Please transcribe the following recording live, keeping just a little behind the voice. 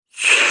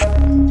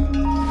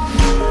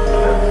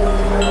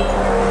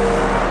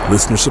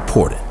Listener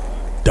supported.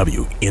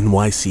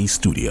 WNYC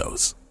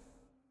Studios.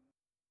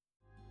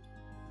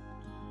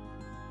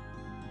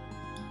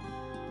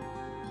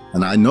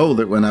 And I know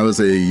that when I was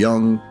a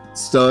young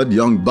stud,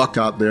 young buck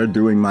out there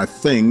doing my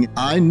thing,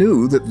 I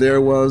knew that there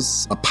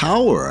was a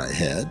power I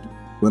had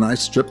when I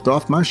stripped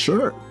off my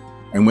shirt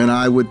and when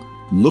I would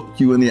look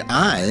you in the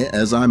eye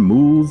as I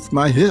moved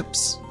my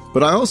hips.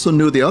 But I also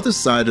knew the other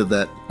side of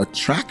that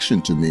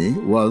attraction to me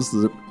was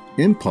the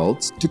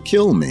impulse to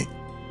kill me.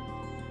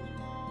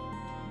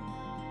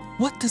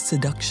 What does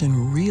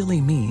seduction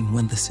really mean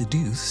when the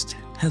seduced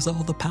has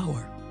all the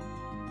power?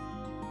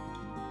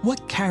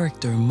 What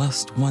character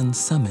must one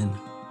summon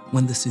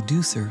when the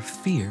seducer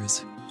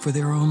fears for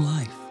their own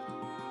life?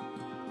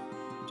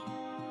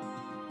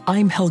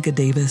 I'm Helga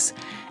Davis,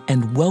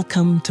 and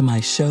welcome to my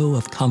show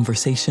of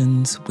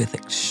conversations with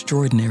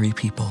extraordinary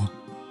people.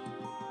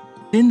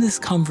 In this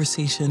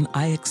conversation,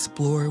 I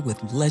explore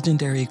with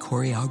legendary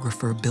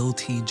choreographer Bill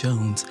T.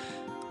 Jones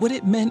what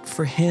it meant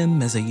for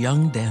him as a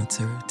young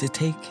dancer to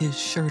take his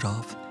shirt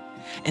off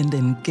and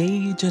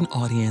engage an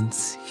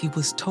audience he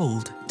was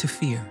told to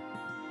fear,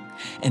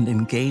 and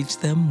engage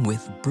them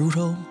with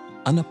brutal,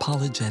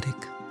 unapologetic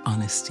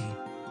honesty.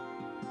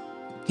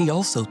 He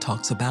also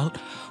talks about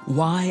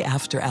why,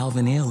 after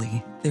Alvin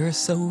Ailey, there are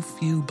so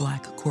few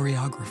Black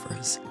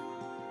choreographers,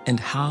 and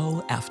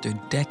how, after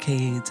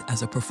decades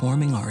as a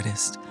performing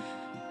artist,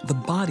 the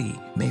body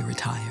may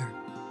retire,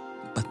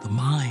 but the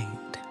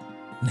mind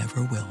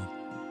never will.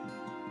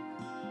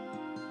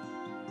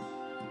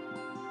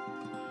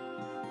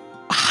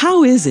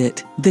 How is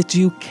it that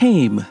you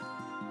came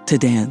to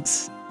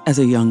dance as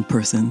a young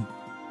person?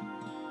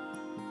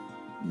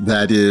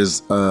 That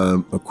is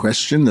a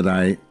question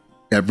that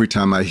every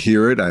time I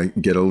hear it, I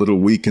get a little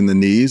weak in the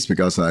knees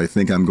because I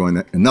think I'm going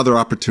to another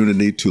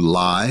opportunity to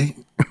lie.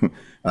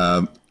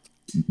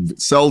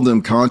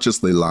 Seldom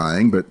consciously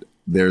lying, but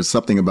there's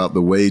something about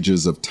the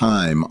wages of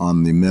time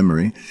on the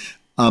memory.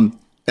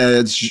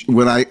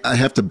 When I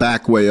have to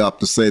back way up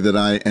to say that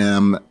I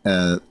am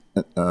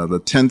the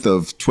 10th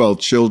of 12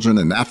 children,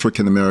 an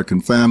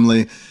African-American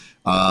family.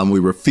 We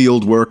were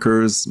field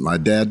workers. My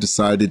dad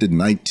decided in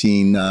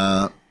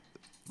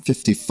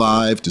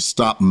 1955 to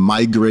stop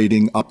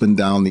migrating up and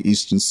down the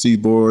eastern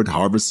seaboard,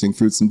 harvesting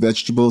fruits and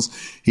vegetables.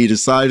 He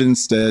decided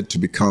instead to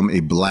become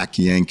a Black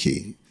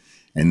Yankee.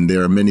 And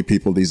there are many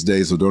people these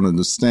days who don't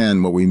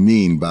understand what we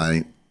mean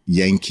by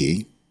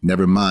Yankee,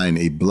 never mind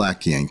a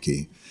Black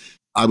Yankee.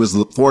 I was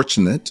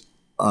fortunate,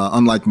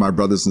 unlike my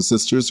brothers and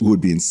sisters who would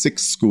be in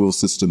 6 school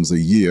systems a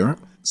year,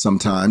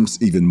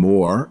 sometimes even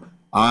more,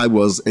 I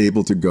was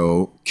able to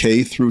go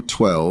K through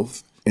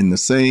 12 in the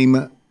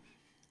same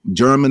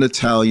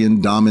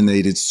German-Italian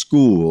dominated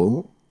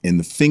school in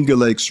the Finger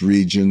Lakes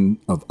region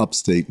of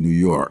upstate New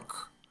York.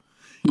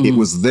 It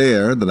was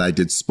there that I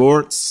did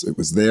sports. It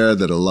was there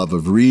that a love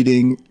of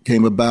reading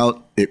came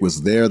about. It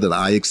was there that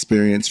I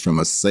experienced from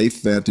a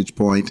safe vantage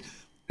point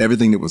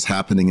everything that was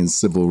happening in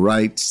civil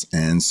rights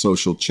and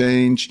social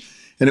change.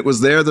 And it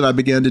was there that I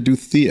began to do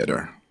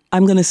theater.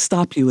 I'm going to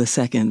stop you a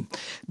second,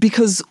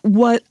 because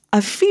what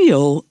I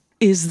feel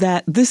is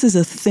that this is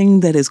a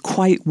thing that is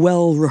quite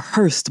well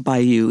rehearsed by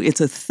you.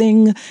 It's a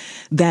thing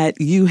that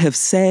you have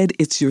said,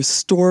 it's your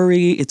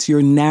story, it's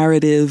your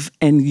narrative,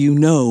 and you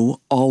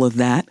know all of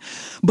that.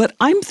 But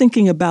I'm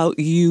thinking about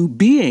you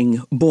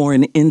being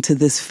born into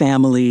this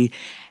family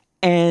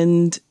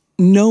and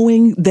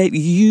knowing that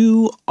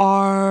you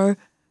are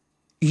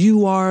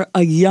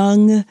a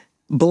young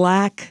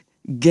Black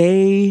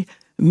gay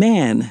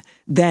man,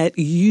 that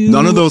you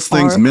None of those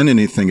things meant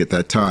anything at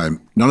that time.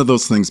 None of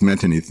those things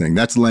meant anything.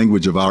 That's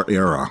language of our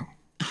era.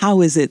 How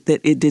is it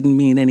that it didn't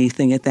mean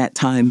anything at that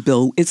time,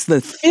 Bill? It's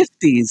the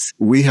 50s.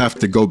 We have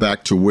to go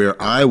back to where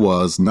I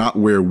was, not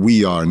where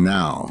we are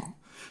now,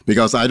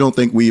 because I don't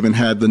think we even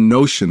had the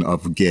notion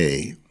of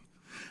gay.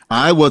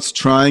 I was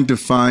trying to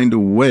find a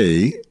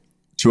way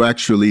to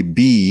actually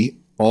be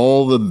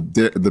all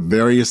the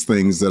various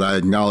things that I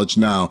acknowledge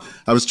now.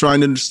 I was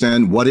trying to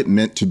understand what it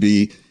meant to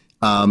be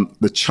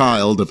the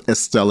child of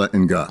Estella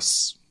and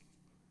Gus.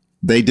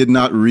 They did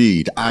not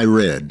read. I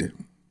read.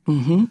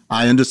 Mm-hmm.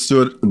 I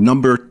understood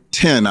number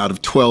 10 out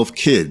of 12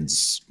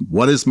 kids.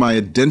 What is my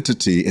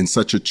identity in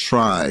such a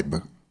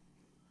tribe?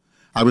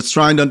 I was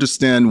trying to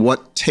understand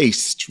what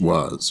taste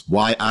was,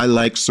 why I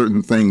liked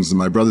certain things and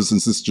my brothers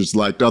and sisters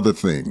liked other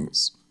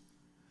things.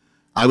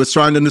 I was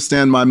trying to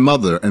understand my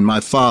mother and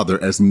my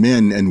father as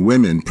men and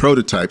women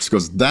prototypes,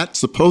 because that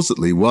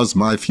supposedly was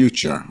my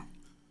future.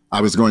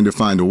 I was going to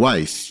find a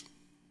wife.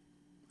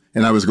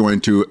 And I was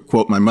going to,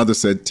 quote, my mother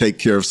said, take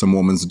care of some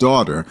woman's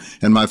daughter.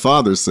 And my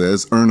father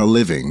says, earn a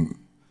living.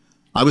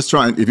 I was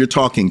trying, if you're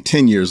talking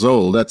 10 years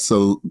old, that's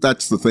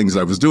the things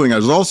I was doing. I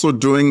was also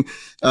doing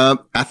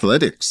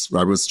athletics.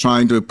 I was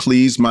trying to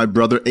please my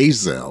brother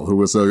Azel, who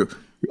was a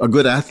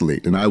good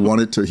athlete. And he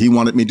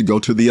wanted me to go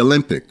to the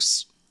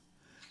Olympics.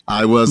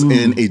 I was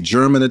in a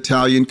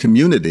German-Italian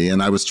community,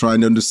 and I was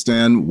trying to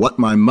understand what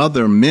my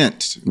mother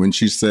meant when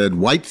she said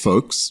white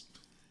folks,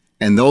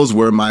 and those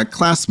were my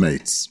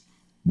classmates.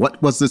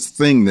 What was this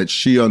thing that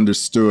she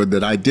understood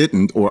that I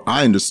didn't, or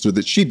I understood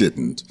that she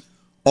didn't?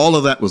 All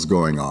of that was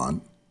going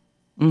on.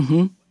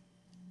 Mm-hmm.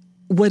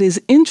 What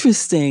is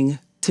interesting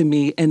to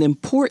me and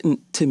important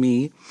to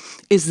me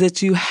is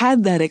that you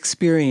had that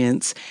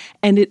experience,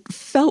 and it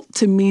felt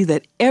to me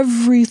that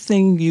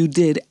everything you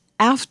did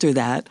after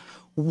that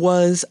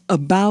was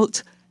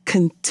about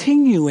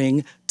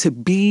continuing to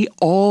be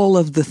all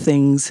of the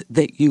things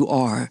that you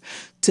are,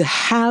 to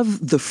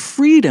have the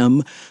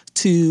freedom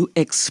to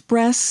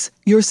express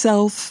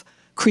yourself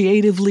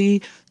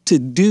creatively,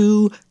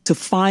 to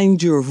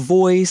find your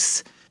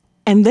voice,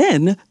 and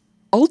then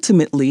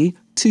ultimately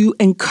to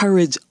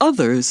encourage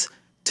others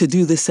to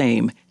do the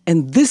same.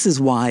 And this is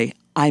why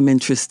I'm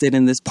interested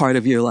in this part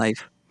of your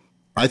life.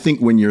 I think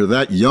when you're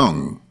that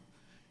young,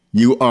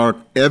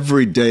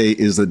 every day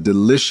is a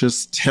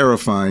delicious,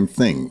 terrifying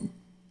thing.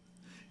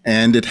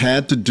 And it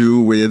had to do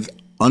with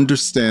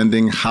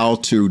understanding how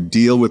to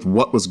deal with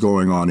what was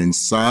going on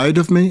inside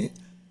of me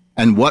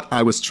and what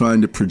I was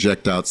trying to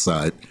project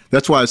outside.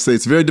 That's why I say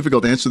it's very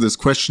difficult to answer this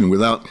question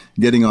without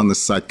getting on the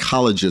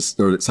psychologist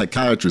or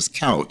psychiatrist's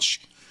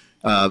couch,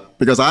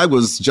 because I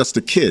was just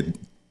a kid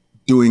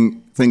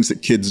doing things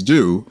that kids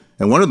do.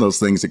 And one of those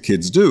things that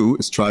kids do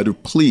is try to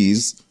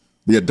please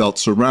the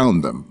adults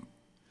around them.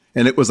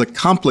 And it was a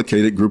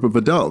complicated group of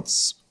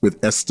adults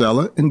with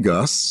Estella and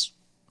Gus,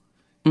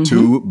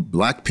 two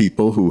Black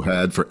people who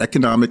had, for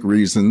economic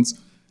reasons,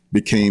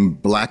 became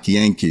Black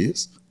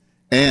Yankees.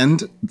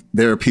 And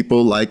there are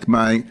people like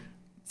my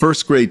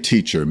first grade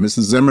teacher,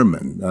 Mrs.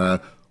 Zimmerman,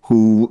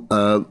 who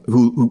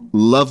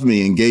loved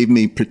me and gave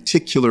me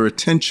particular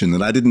attention.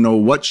 And I didn't know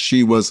why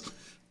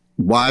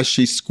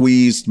she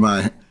squeezed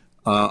my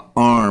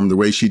arm the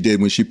way she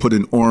did when she put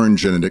an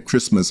orange in it at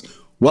Christmas.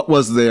 What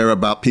was there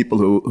about people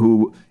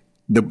who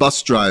the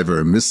bus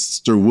driver,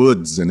 Mr.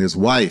 Woods, and his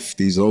wife,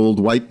 these old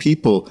white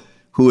people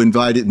who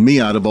invited me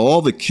out of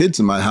all the kids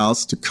in my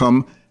house to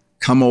come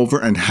over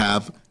and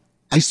have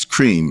ice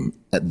cream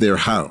at their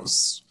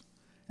house.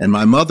 And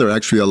my mother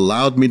actually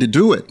allowed me to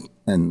do it.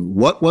 And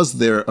what was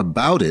there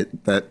about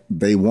it that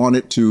they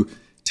wanted to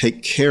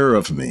take care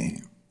of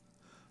me?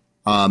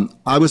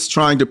 I was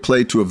trying to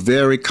play to a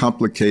very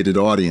complicated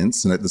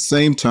audience. And at the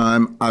same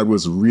time, I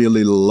was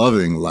really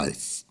loving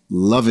life,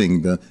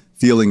 loving the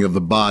feeling of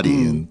the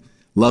body and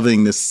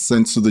loving the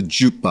sense of the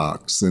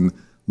jukebox and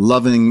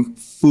loving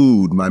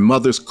food, my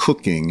mother's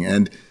cooking,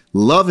 and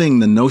loving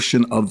the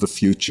notion of the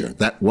future,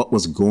 that what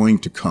was going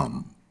to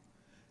come.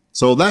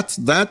 So that's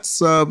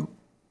the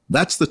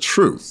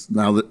truth.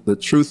 Now, the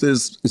truth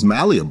is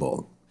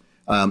malleable.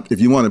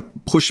 If you want to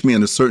push me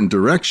in a certain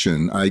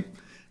direction, I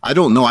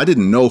don't know. I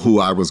didn't know who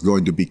I was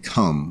going to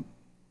become.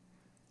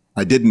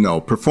 I didn't know.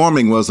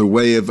 Performing was a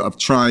way of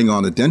trying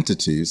on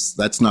identities.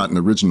 That's not an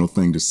original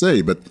thing to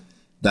say, but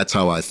that's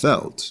how I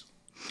felt.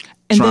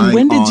 And then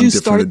when did you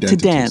start to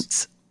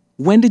dance?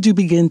 When did you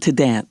begin to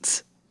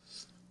dance?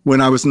 When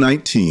I was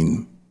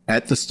 19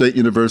 at the State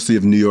University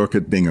of New York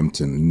at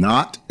Binghamton,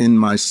 not in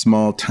my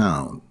small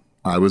town.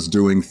 I was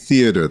doing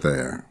theater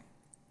there.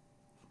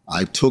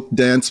 I took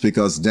dance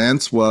because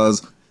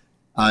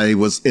I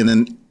was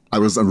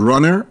a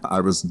runner. I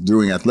was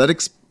doing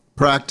athletics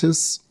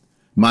practice.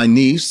 My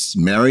niece,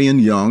 Marion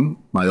Young,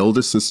 my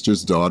older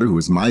sister's daughter, who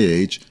was my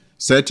age,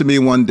 said to me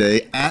one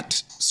day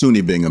at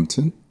SUNY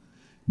Binghamton,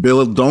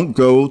 "Bill, don't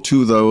go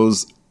to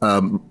those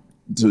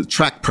to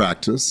track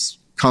practice.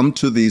 Come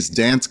to these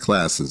dance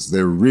classes.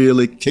 They're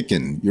really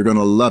kicking. You're going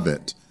to love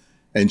it."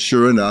 And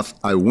sure enough,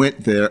 I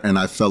went there and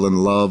I fell in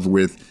love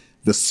with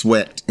the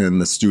sweat in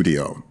the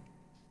studio.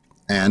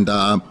 And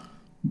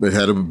they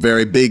had a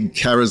very big,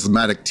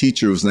 charismatic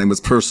teacher whose name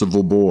was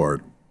Percival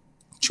Board,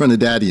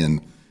 Trinidadian,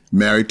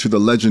 married to the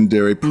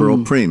legendary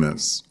Pearl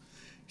Primus.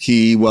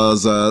 He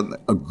was a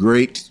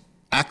great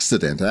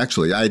accident,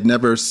 actually. I had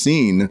never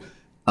seen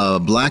a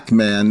Black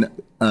man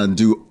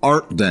do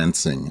art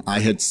dancing. I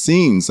had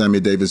seen Sammy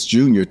Davis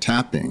Jr.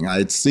 tapping. I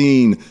had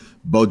seen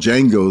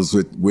Bojangles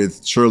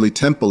with Shirley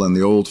Temple in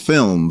the old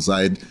films.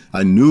 I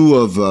knew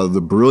of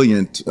the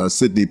brilliant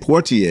Sidney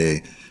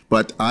Poitier,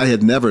 but I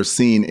had never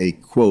seen a,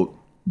 quote,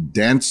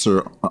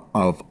 dancer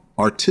of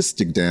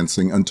artistic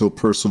dancing until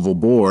Percival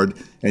Board,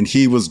 and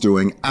he was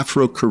doing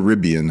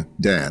Afro-Caribbean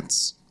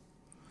dance.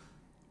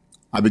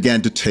 I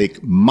began to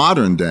take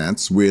modern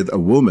dance with a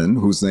woman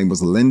whose name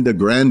was Linda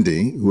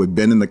Grandy, who had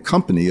been in the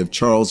company of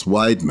Charles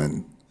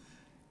Weidman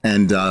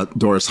and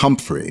Doris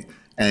Humphrey.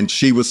 And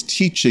she was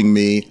teaching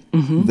me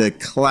the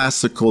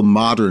classical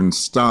modern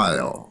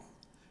style.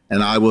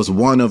 And I was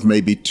one of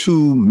maybe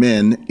two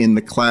men in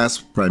the class,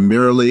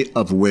 primarily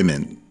of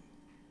women.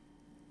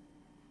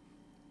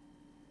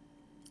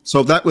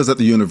 So that was at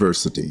the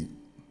university.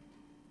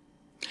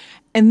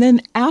 And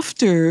then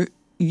after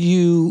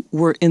you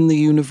were in the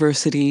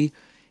university,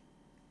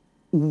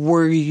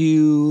 were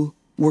you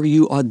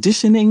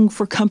auditioning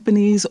for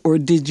companies, or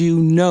did you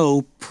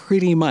know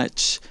pretty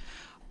much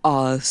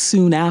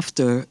soon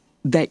after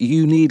that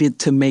you needed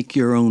to make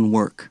your own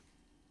work?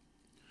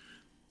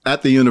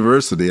 at the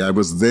university, I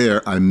was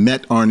there. I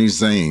met Arnie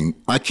Zane.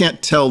 I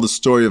can't tell the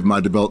story of my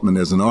development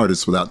as an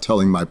artist without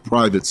telling my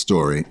private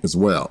story as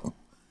well.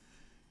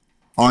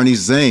 Arnie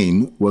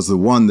Zane was the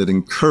one that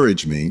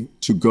encouraged me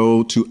to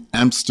go to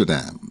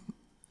Amsterdam.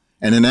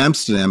 And in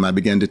Amsterdam, I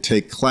began to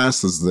take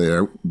classes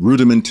there,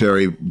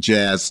 rudimentary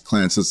jazz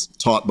classes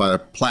taught by a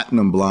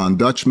platinum blonde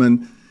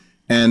Dutchman.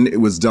 And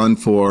it was done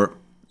for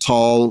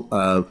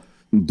tall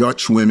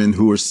Dutch women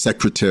who were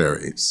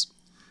secretaries.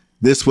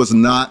 This was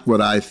not what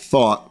I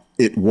thought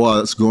it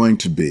was going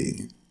to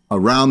be.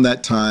 Around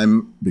that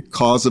time,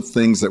 because of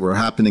things that were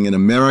happening in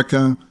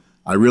America,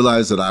 I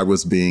realized that I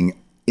was being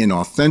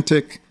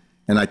inauthentic,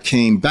 and I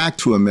came back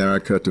to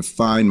America to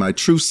find my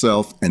true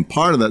self, and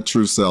part of that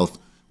true self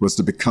was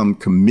to become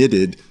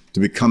committed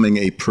to becoming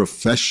a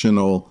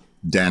professional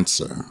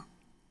dancer.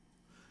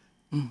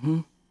 Mm-hmm.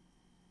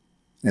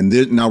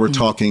 And now we're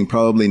talking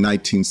probably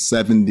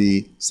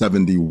 1970,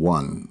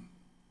 71.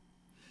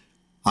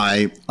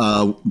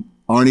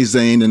 Arnie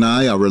Zane and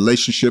I, our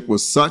relationship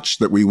was such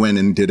that we went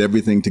and did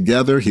everything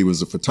together. He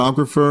was a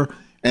photographer,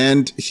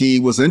 and he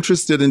was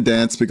interested in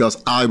dance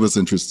because I was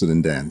interested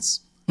in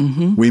dance.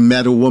 Mm-hmm. We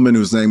met a woman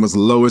whose name was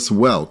Lois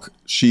Welk.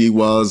 She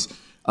was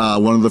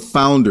one of the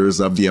founders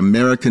of the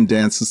American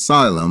Dance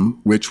Asylum,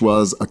 which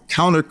was a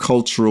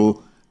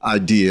countercultural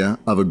idea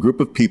of a group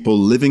of people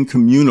living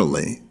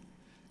communally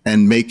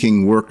and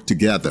making work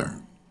together.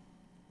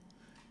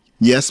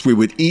 Yes, we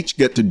would each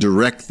get to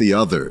direct the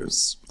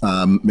others.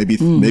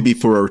 Maybe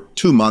for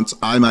 2 months,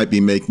 I might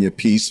be making a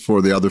piece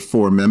for the other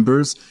 4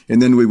 members,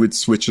 and then we would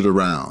switch it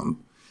around.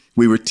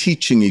 We were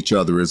teaching each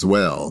other as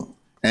well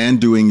and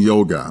doing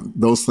yoga,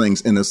 those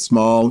things in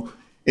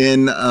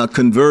a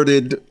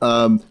converted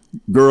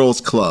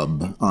girls'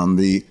 club on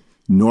the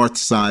north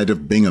side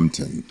of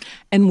Binghamton.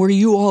 And were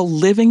you all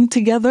living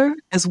together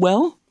as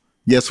well?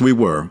 Yes, we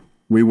were.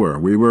 We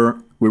were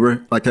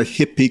like a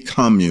hippie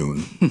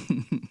commune.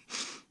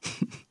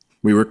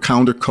 We were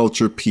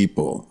counterculture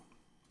people,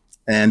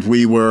 and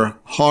we were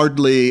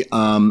hardly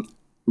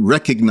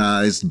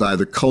recognized by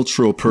the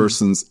cultural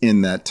persons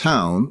in that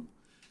town.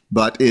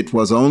 But it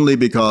was only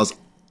because,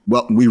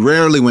 well, we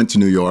rarely went to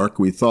New York.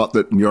 We thought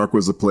that New York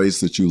was a place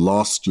that you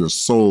lost your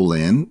soul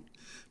in,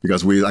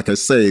 because we, like I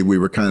say, we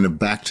were kind of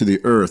back to the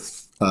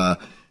earth,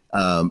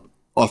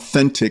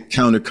 authentic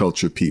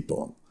counterculture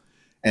people.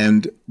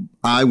 And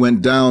I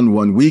went down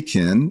one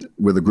weekend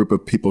with a group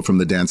of people from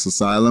the Dance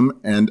Asylum,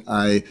 and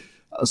I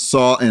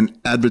saw an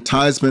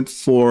advertisement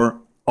for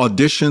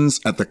auditions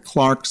at the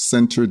Clark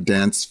Center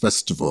Dance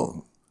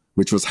Festival,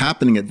 which was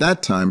happening at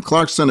that time.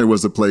 Clark Center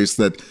was a place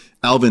that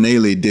Alvin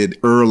Ailey did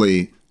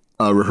early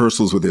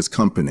rehearsals with his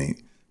company.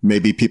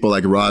 Maybe people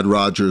like Rod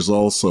Rogers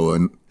also,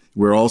 and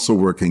we're also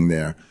working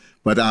there.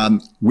 But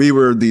we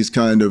were these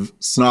kind of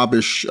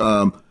snobbish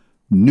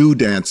new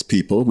dance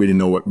people. We didn't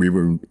know what we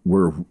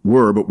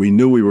were, but we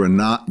knew we were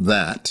not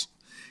that.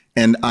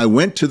 And I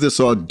went to this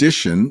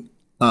audition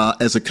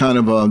as a kind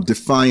of a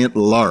defiant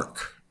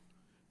lark.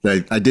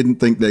 I didn't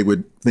think they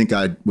would think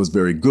I was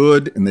very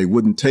good, and they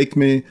wouldn't take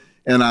me.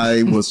 And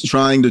I was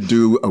trying to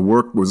do a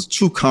work that was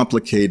too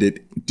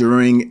complicated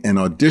during an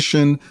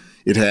audition.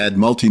 It had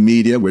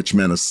multimedia, which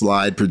meant a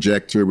slide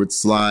projector with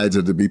slides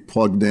that had to be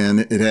plugged in.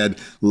 It had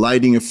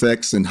lighting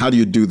effects. And how do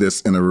you do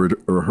this in a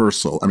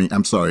rehearsal?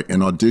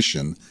 An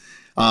audition.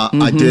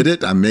 I did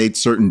it. I made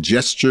certain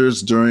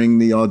gestures during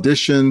the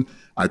audition.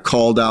 I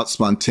called out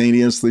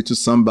spontaneously to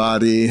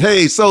somebody,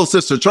 "Hey, soul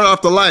sister, turn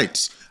off the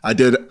lights." I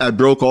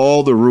broke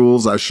all the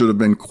rules. I should have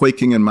been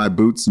quaking in my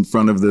boots in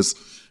front of this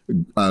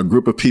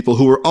group of people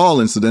who were all,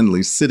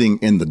 incidentally, sitting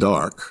in the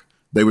dark.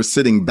 They were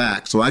sitting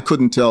back, so I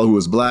couldn't tell who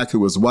was black, who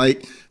was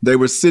white. They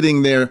were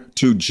sitting there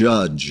to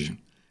judge.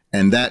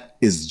 And that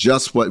is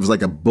just what, it was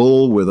like a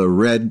bull with a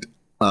red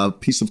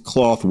piece of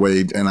cloth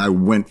waved, and I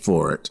went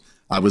for it.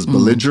 I was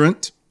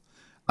belligerent.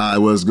 I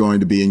was going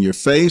to be in your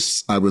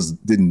face.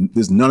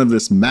 None of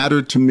this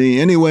mattered to me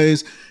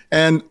anyways.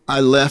 And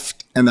I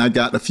left, and I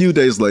got, a few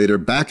days later,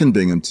 back in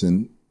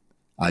Binghamton,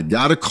 I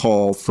got a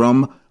call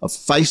from a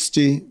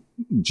feisty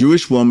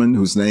Jewish woman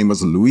whose name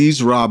was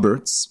Louise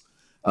Roberts.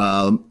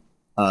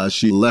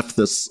 She left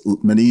this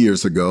many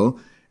years ago,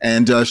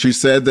 and she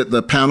said that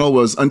the panel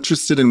was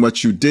interested in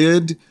what you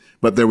did,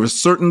 but there were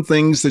certain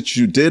things that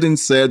you did and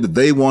said that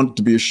they wanted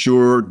to be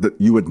assured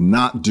that you would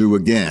not do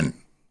again.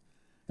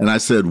 And I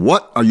said,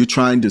 "What? Are you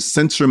trying to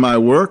censor my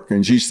work?"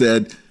 And she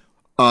said,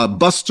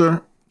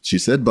 Buster,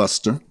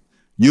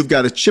 you've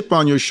got a chip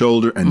on your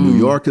shoulder, and New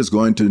York is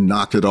going to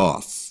knock it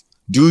off.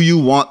 Do you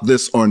want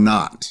this or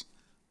not?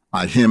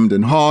 I hemmed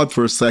and hawed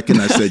for a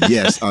second. I said,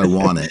 "Yes, I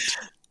want it."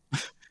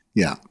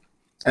 Yeah.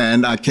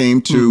 And I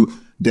came to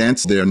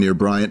dance there near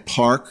Bryant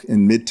Park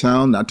in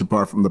Midtown, not too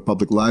far from the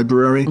public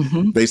library.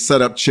 They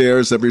set up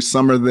chairs every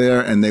summer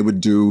there, and they would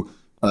do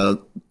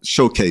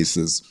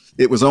showcases.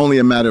 It was only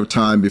a matter of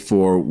time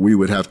before we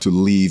would have to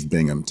leave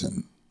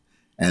Binghamton.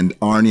 And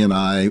Arnie and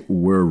I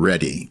were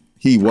ready.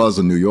 He was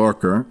a New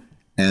Yorker,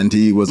 and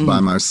he was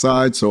by my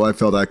side, so I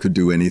felt I could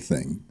do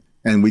anything.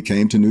 And we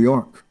came to New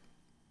York.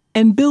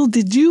 And Bill,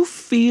 did you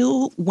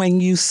feel when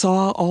you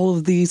saw all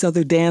of these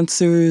other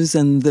dancers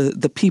and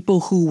the people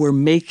who were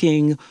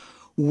making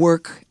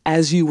work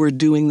as you were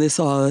doing this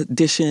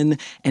audition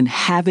and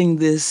having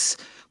this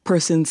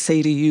person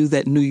say to you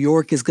that New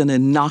York is going to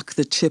knock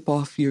the chip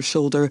off your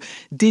shoulder,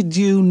 did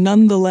you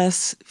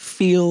nonetheless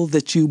feel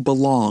that you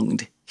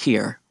belonged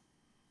here?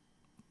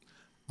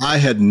 I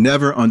had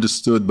never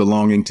understood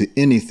belonging to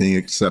anything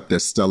except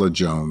Estella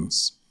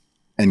Jones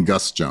and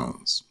Gus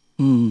Jones.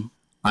 You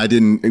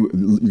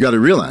got to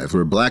realize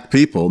we're Black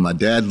people. My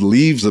dad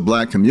leaves the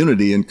Black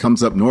community and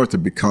comes up north to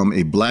become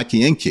a Black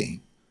Yankee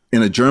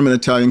in a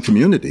German-Italian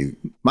community.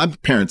 My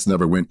parents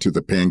never went to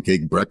the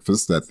pancake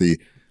breakfast at the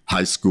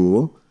high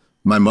school.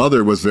 My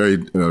mother was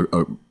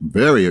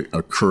very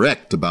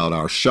correct about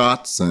our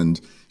shots, and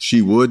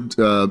she would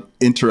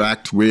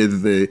interact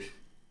with the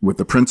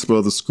principal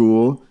of the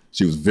school.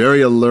 She was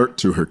very alert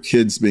to her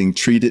kids being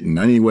treated in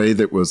any way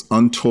that was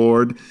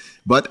untoward.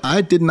 But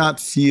I did not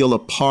feel a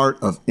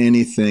part of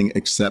anything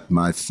except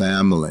my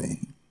family.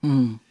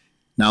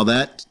 Now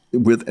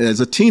as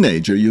a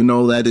teenager, you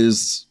know,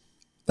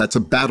 that's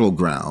a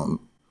battleground.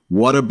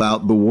 What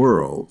about the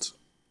world?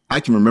 I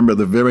can remember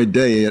the very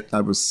day I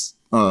was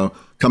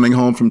coming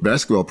home from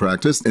basketball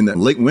practice in the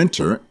late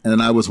winter,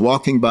 and I was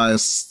walking by a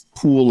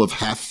pool of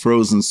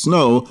half-frozen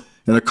snow,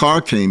 and a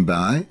car came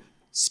by,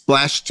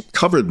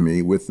 covered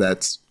me with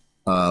that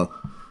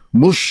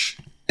mush.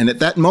 And at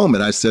that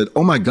moment, I said,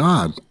 oh my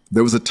God,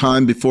 there was a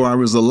time before I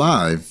was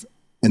alive,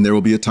 and there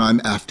will be a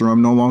time after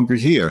I'm no longer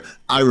here.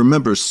 I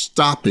remember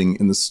stopping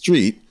in the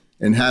street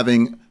and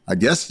having, I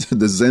guess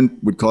the Zen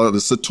would call it a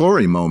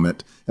Satori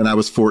moment, and I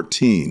was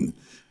 14.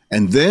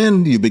 And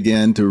then you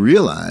began to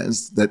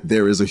realize that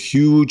there is a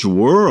huge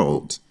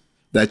world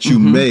that you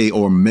may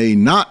or may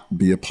not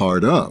be a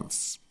part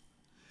of.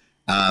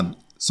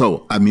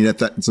 So, I mean,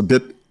 it's a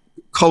bit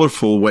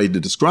colorful way to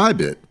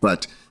describe it,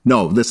 but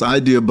no, this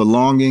idea of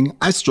belonging,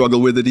 I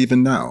struggle with it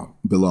even now,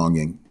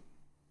 belonging.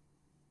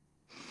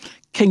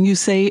 Can you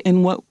say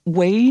in what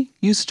way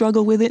you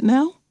struggle with it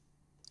now?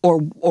 Or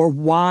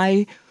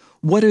why?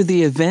 What are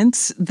the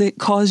events that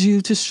cause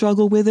you to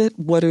struggle with it?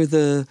 What are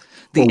the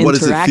interactions? What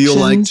does it feel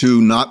like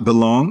to not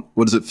belong?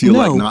 What does it feel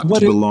like not to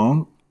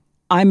belong?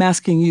 I'm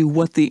asking you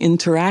what the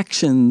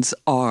interactions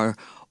are,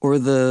 or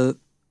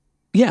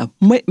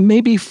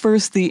maybe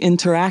first the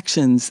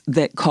interactions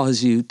that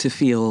cause you to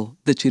feel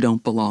that you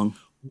don't belong.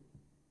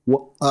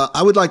 Well,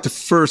 I would like to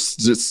first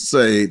just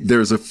say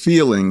there's a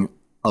feeling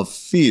of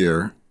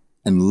fear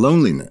and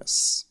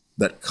loneliness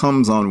that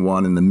comes on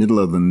one in the middle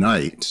of the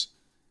night.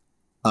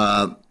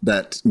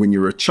 That when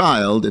you're a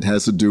child, it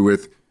has to do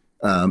with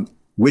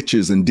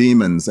witches and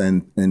demons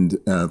and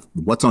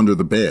what's under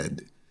the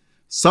bed.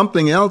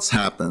 Something else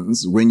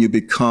happens when you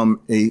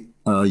become a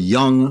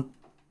young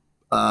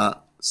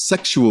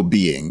sexual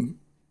being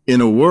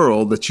in a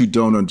world that you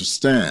don't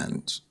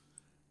understand.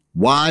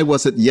 Why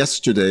was it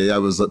yesterday I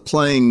was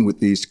playing with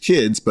these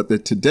kids, but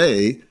that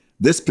today,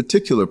 this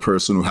particular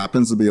person who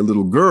happens to be a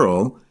little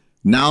girl,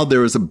 now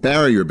there is a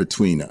barrier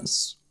between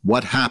us.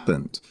 What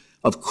happened?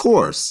 Of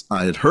course,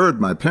 I had heard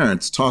my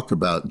parents talk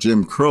about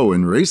Jim Crow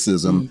and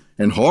racism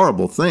and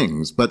horrible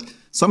things, but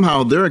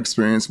somehow their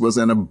experience was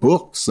in a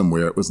book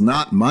somewhere. It was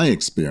not my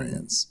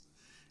experience.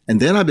 And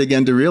then I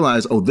began to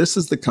realize, this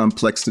is the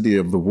complexity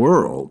of the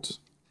world.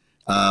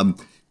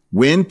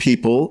 When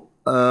people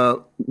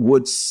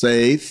would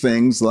say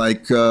things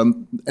like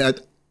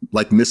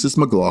Mrs.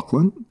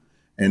 McLaughlin,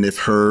 and if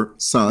her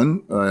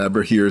son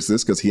ever hears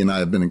this, because he and I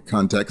have been in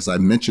contact, because I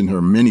mentioned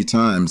her many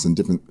times in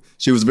different,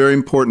 she was very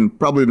important,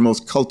 probably the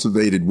most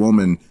cultivated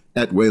woman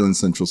at Wayland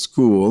Central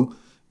School,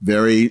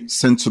 very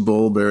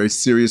sensible, very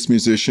serious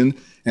musician,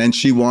 and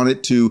she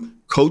wanted to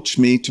coach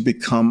me to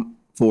become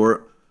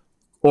for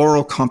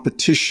oral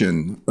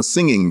competition, a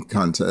singing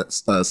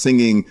contest,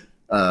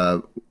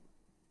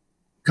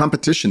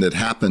 competition that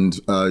happened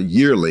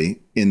yearly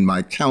in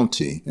my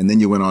county, and then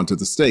you went on to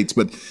the States.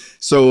 But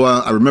so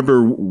I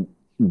remember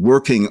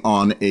working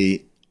on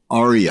a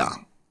aria,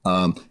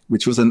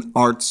 which was an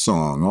art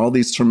song. All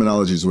these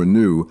terminologies were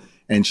new.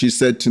 And she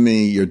said to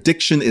me, your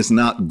diction is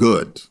not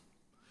good.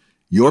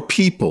 Your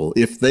people,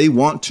 if they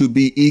want to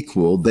be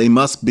equal, they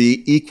must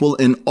be equal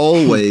in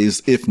all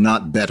ways, if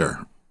not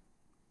better.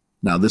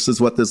 Now, this is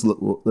what this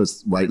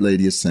white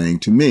lady is saying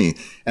to me.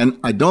 And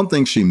I don't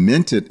think she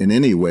meant it in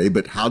any way,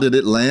 but how did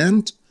it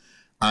land?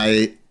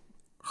 I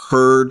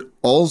heard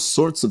all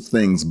sorts of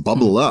things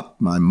bubble up.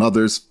 My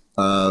mother's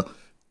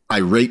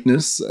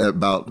irateness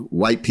about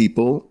white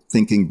people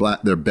thinking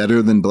they're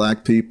better than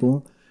Black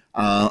people.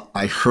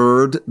 I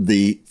heard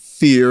the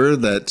fear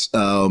that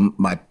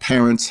my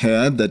parents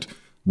had that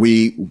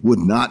we would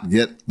not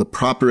get the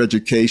proper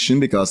education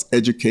because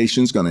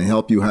education is going to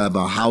help you have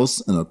a house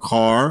and a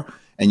car,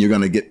 and you're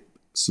going to get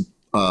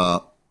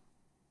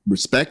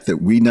respect that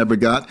we never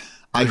got.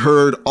 I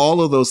heard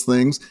all of those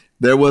things.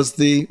 There was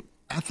the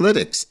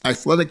athletics.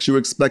 Athletics you were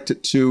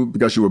expected to,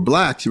 because you were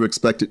Black, you were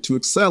expected to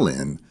excel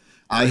in.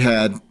 I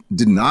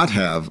did not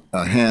have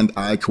a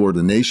hand-eye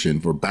coordination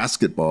for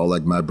basketball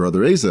like my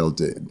brother Azel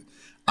did.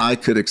 I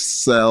could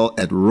excel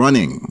at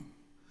running.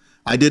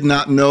 I did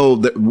not know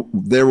that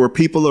there were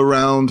people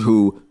around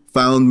who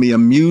found me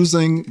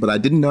amusing, but I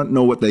did not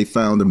know what they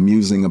found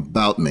amusing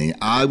about me.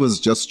 I was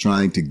just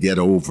trying to get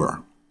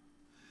over.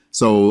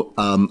 So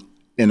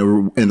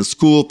in a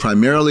school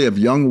primarily of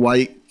young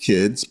white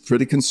kids,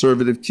 pretty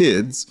conservative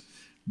kids,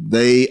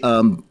 they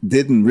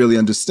didn't really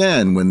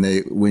understand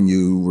when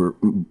you were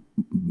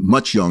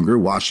much younger,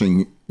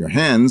 washing your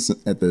hands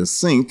at the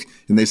sink,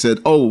 and they said,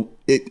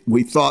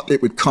 we thought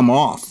it would come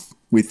off.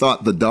 We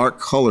thought the dark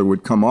color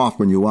would come off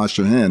when you wash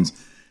your hands.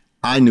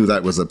 I knew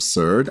that was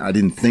absurd. I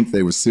didn't think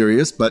they were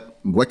serious, but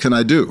what can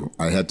I do?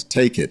 I had to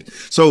take it.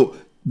 So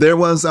there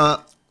was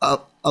a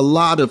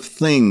lot of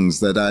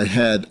things that I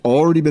had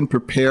already been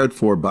prepared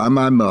for by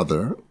my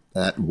mother,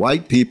 that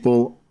white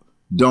people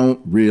don't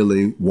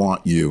really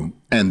want you,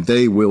 and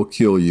they will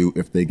kill you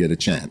if they get a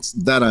chance.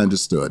 That I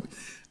understood.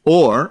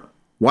 Or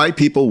white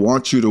people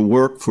want you to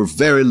work for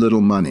very little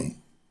money.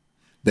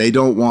 They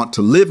don't want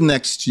to live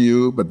next to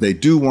you, but they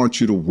do want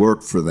you to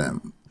work for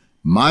them.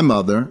 My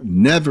mother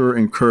never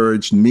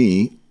encouraged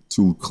me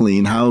to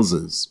clean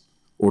houses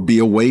or be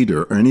a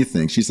waiter or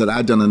anything. She said,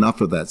 I'd done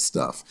enough of that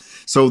stuff.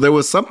 So there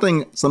was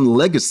some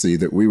legacy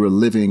that we were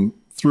living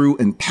through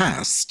and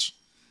past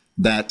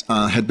that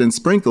had been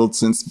sprinkled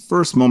since the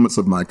first moments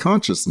of my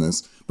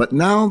consciousness. But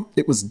now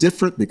it was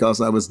different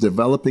because I was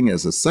developing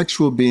as a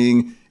sexual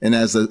being and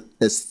as an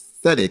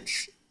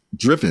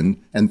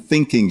aesthetic-driven and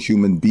thinking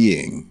human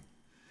being.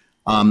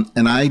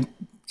 And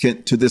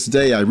to this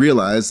day, I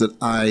realize that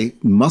I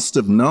must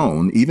have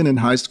known, even in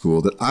high school,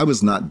 that I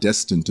was not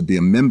destined to be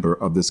a member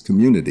of this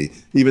community,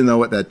 even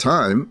though at that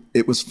time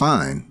it was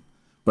fine.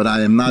 But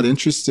I am not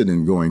interested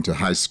in going to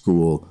high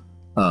school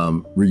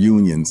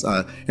reunions.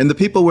 And the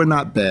people were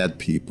not bad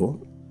people,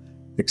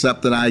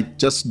 except that I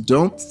just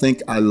don't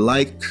think I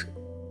like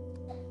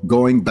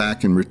going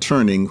back and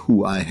returning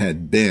who I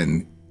had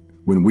been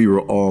when we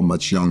were all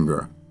much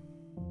younger.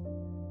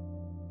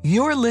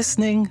 You're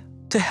listening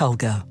to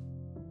Helga.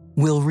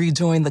 We'll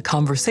rejoin the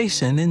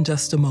conversation in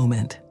just a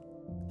moment.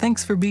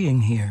 Thanks for being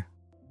here.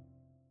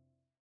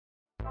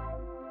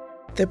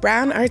 The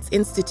Brown Arts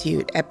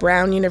Institute at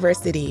Brown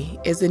University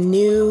is a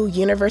new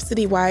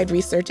university-wide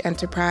research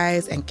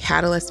enterprise and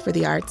catalyst for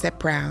the arts at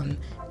Brown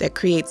that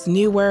creates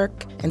new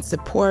work and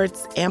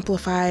supports,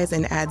 amplifies,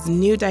 and adds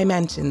new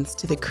dimensions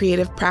to the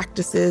creative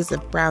practices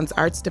of Brown's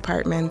arts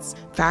departments,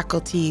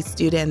 faculty,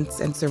 students,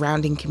 and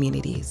surrounding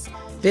communities.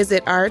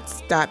 Visit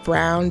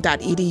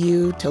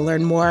arts.brown.edu to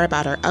learn more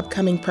about our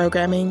upcoming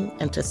programming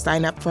and to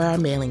sign up for our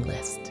mailing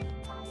list.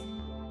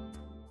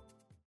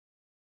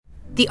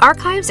 The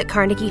archives at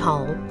Carnegie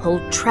Hall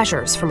hold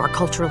treasures from our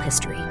cultural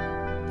history.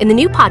 In the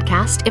new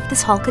podcast, If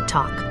This Hall Could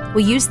Talk,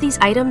 we use these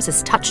items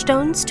as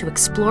touchstones to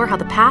explore how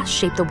the past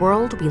shaped the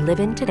world we live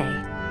in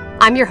today.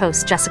 I'm your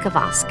host, Jessica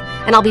Vosk,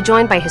 and I'll be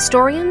joined by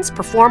historians,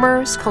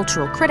 performers,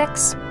 cultural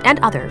critics, and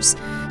others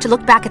to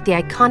look back at the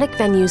iconic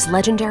venue's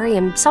legendary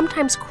and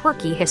sometimes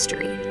quirky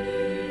history.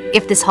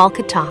 If This Hall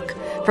Could Talk,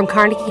 from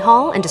Carnegie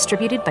Hall and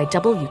distributed by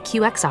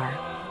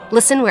WQXR.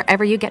 Listen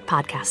wherever you get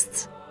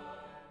podcasts.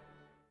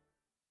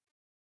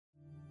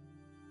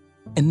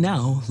 And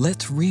now,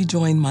 let's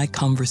rejoin my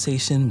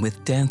conversation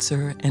with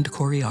dancer and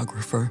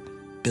choreographer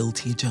Bill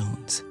T.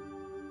 Jones.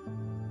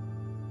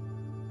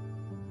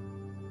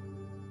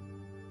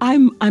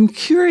 I'm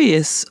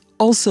curious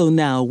also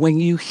now when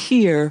you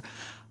hear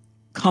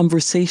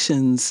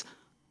conversations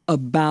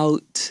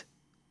about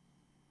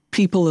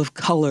people of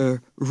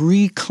color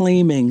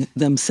reclaiming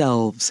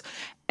themselves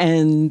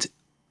and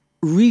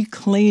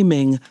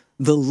reclaiming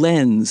the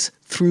lens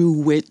through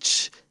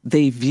which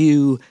they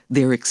view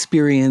their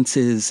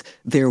experiences,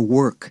 their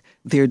work,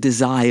 their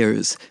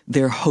desires,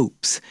 their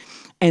hopes,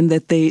 and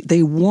that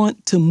they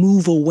want to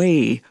move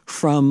away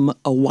from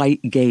a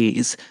white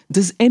gaze.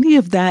 Does any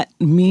of that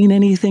mean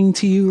anything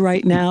to you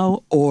right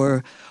now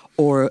or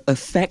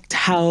affect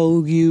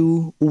how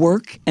you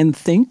work and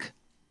think?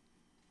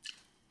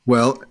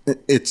 Well,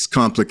 it's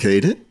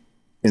complicated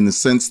in the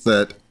sense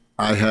that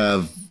I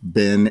have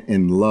been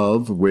in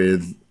love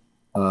with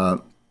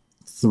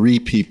 3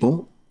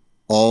 people,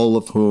 all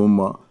of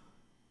whom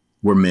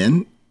were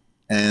men,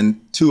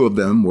 and 2 of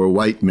them were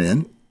white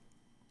men.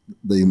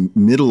 The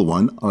middle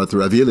one, Arthur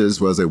Aviles,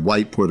 was a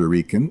white Puerto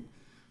Rican.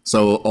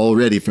 So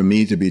already for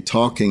me to be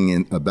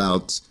talking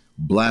about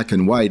black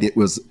and white, it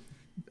was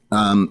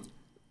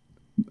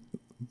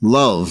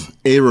love,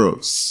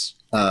 eros,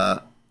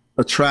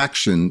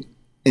 attraction,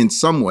 in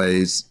some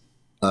ways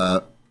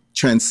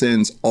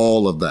transcends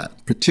all of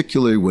that,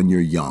 particularly when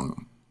you're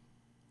young.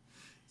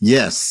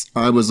 Yes,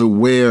 I was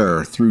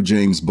aware through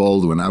James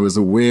Baldwin. I was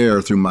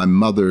aware through my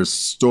mother's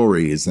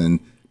stories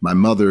and my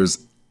mother's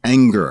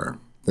anger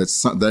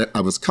that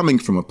I was coming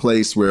from a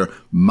place where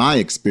my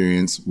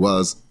experience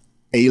was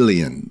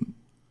alien.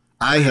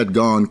 I had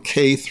gone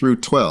K through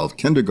 12,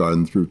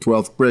 kindergarten through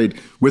 12th grade,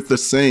 with the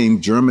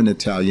same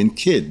German-Italian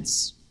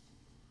kids.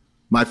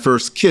 My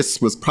first kiss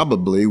was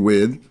probably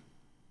with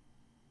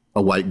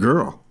a white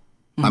girl.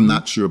 Mm-hmm. I'm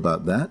not sure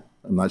about that.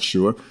 I'm not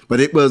sure. But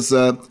it was,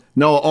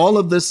 no, all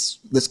of this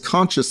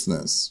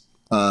consciousness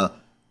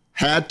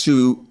had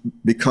to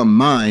become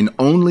mine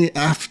only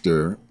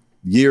after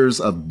years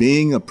of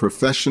being a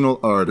professional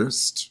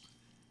artist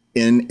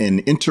in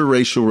an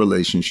interracial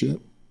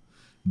relationship,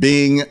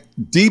 being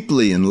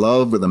deeply in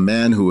love with a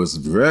man who was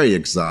very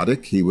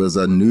exotic. He was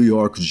a New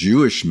York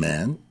Jewish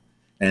man,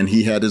 and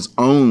he had his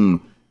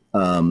own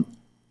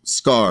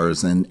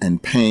scars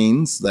and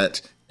pains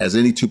that, as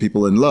any two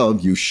people in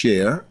love, you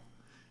share.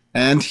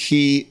 And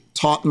he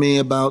taught me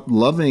about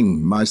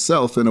loving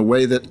myself in a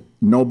way that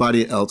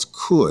nobody else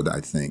could, I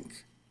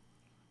think.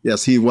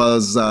 Yes, he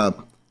was,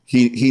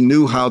 he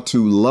knew how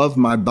to love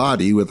my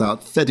body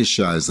without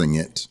fetishizing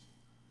it.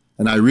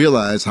 And I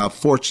realized how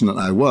fortunate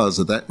I was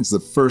that is the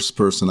first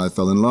person I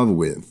fell in love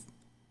with.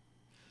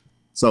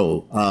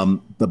 So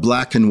the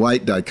black and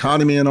white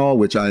dichotomy and all,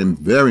 which I am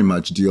very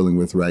much dealing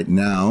with right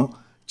now,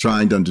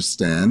 trying to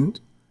understand.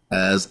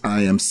 As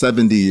I am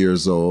 70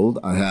 years old,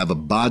 I have a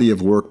body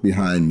of work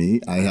behind me.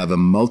 I have a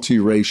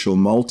multiracial,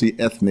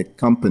 multi-ethnic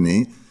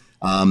company.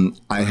 And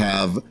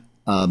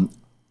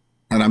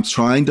I'm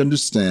trying to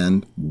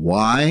understand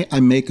why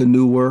I make a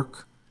new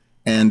work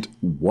and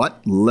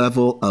what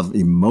level of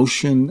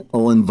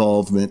emotional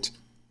involvement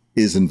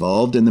is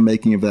involved in the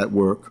making of that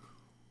work.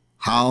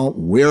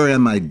 Where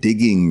am I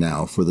digging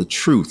now for the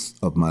truth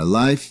of my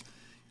life?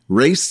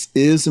 Race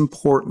is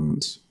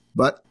important,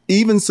 but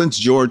even since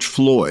George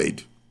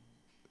Floyd,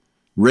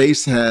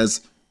 race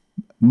has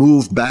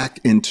moved back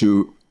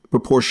into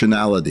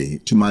proportionality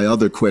to my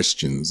other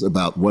questions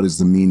about what is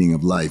the meaning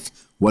of life,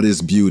 what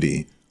is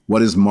beauty,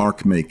 what is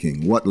mark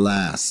making, what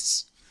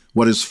lasts,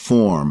 what is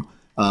form.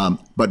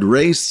 But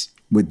race,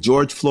 with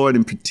George Floyd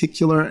in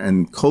particular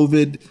and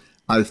COVID,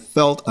 I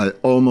felt I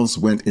almost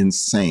went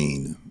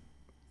insane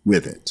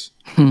with it.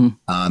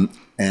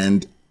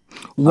 And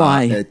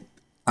why?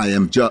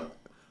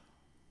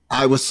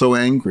 I was so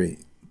angry.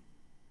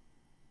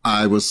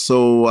 I was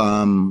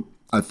so,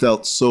 I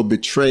felt so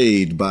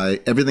betrayed by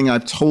everything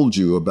I've told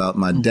you about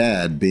my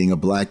dad being a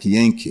black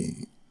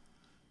Yankee,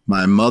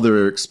 my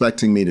mother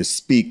expecting me to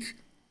speak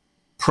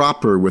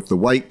proper with the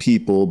white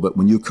people, but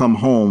when you come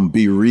home,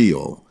 be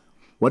real.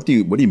 What do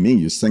you mean?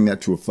 You sing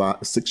that to a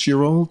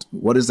 6-year-old?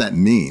 What does that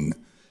mean?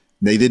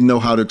 They didn't know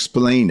how to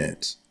explain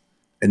it.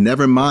 And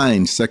never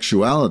mind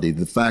sexuality.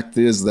 The fact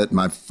is that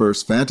my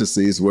first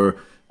fantasies were,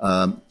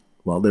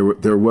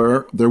 there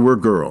were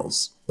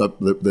girls.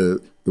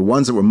 The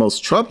ones that were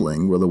most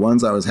troubling were the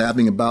ones I was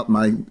having about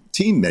my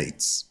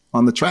teammates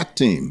on the track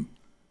team,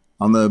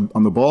 on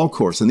the ball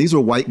course, and these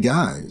were white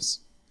guys.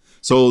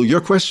 So your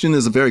question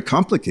is a very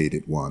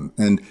complicated one.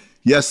 And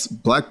yes,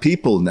 black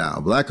people now,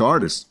 black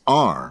artists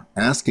are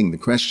asking the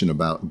question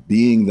about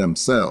being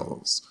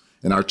themselves.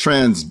 And our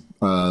trans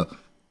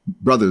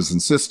brothers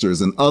and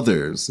sisters and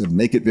others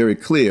make it very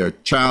clear,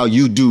 child,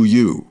 you do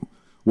you.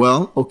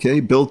 Well, okay,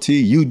 Bill T.,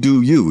 you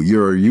do you.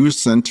 You're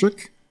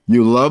you-centric.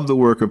 You love the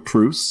work of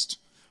Proust.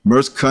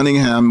 Merce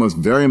Cunningham was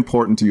very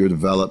important to your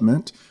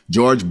development.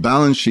 George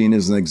Balanchine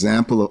is an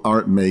example of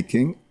art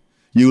making.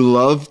 You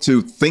love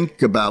to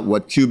think about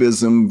what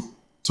Cubism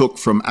took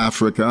from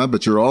Africa,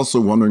 but you're also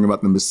wondering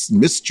about the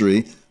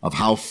mystery of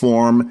how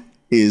form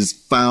is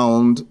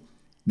found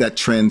that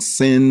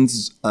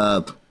transcends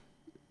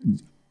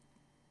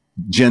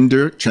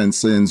gender,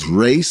 transcends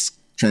race,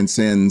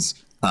 transcends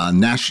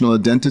national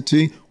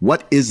identity.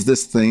 What is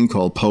this thing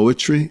called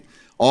poetry?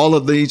 All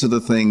of these are the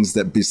things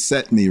that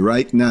beset me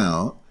right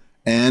now.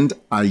 And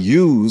I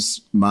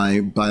use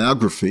my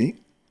biography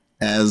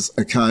as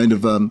a kind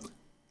of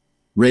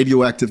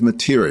radioactive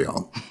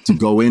material to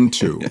go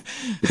into,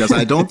 because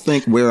I don't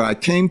think where I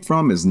came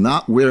from is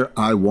not where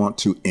I want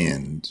to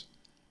end.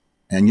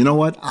 And you know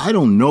what? I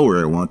don't know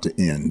where I want to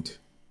end.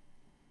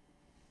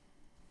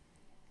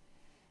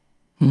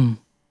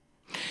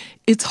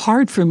 It's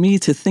hard for me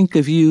to think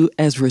of you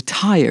as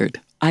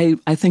retired. I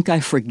think I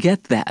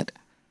forget that.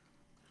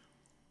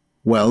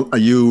 Well,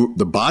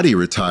 the body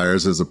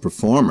retires as a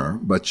performer,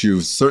 but you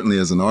certainly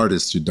as an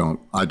artist,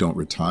 I don't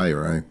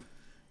retire.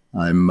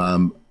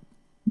 I'm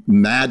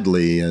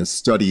madly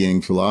studying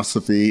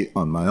philosophy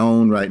on my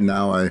own right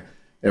now.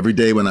 Every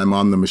day when I'm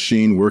on the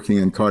machine working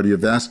in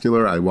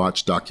cardiovascular, I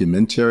watch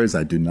documentaries.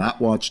 I do not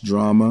watch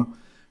drama.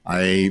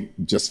 I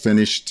just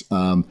finished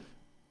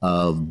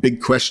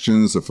Big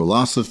Questions of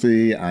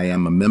Philosophy. I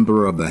am a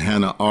member of the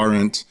Hannah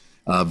Arendt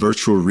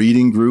virtual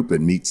reading group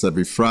that meets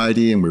every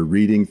Friday, and we're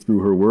reading through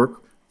her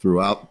work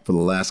throughout for the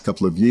last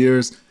couple of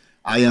years.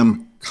 I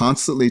am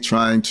constantly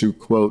trying to,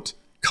 quote,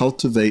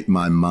 cultivate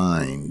my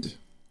mind.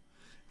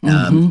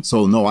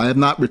 So no, I have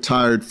not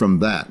retired from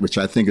that, which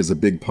I think is a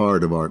big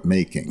part of art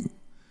making.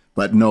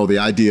 But no, the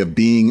idea of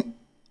being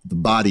the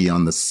body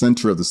on the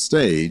center of the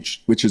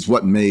stage, which is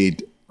what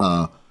made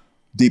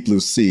Deep Blue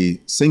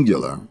Sea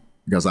singular,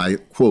 because I,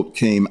 quote,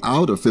 came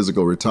out of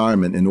physical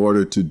retirement in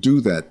order to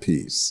do that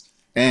piece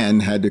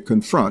and had to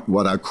confront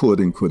what I could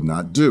and could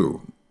not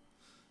do.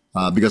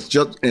 Because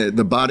just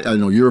the body, I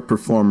know you're a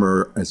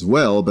performer as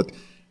well, but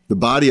the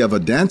body of a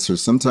dancer,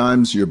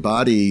 sometimes your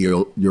body,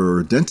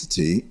 your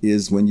identity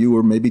is when you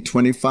were maybe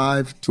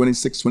 25,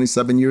 26,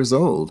 27 years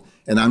old.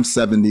 And I'm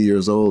 70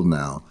 years old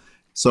now.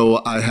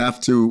 So I have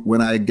to,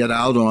 when I get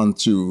out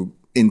into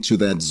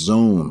that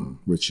zone,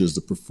 which is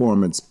the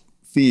performance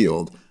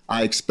field,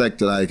 I expect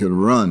that I can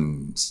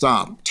run,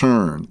 stop,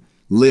 turn,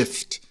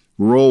 lift,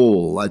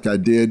 roll like I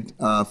did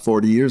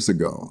 40 years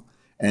ago.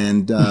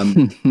 And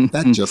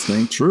that just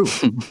ain't true.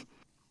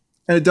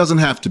 And it doesn't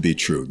have to be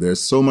true.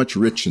 There's so much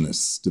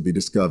richness to be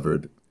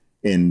discovered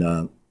in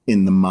the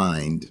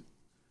mind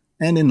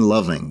and in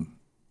loving.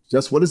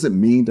 Just what does it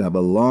mean to have a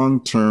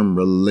long-term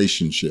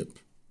relationship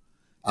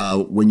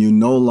when you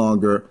no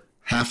longer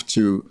have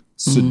to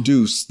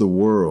seduce the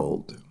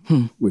world,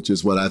 which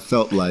is what I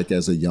felt like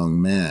as a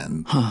young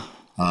man.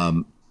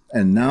 And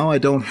now I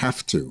don't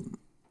have to.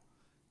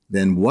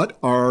 Then what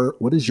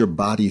is your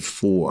body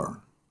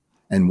for?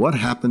 And what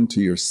happened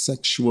to your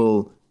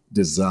sexual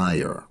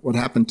desire? What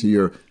happened to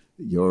your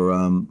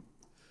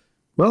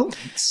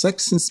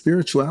sex and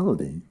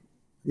spirituality?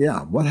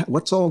 Yeah,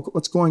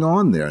 what's going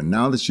on there?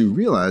 Now that you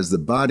realize the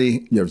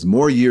body, there's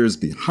more years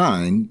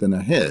behind than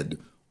ahead.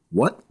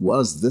 What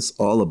was this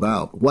all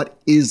about? What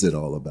is it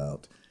all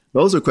about?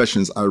 Those are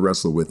questions I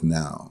wrestle with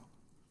now.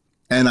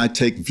 And I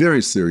take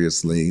very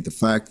seriously the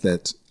fact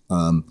that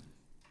the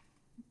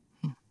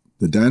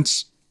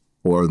dance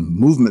or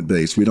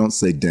movement-based, we don't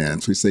say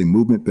dance, we say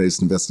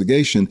movement-based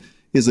investigation,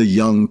 is a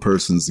young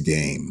person's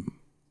game.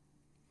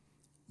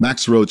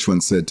 Max Roach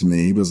once said to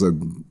me, he was a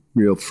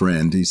real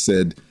friend, he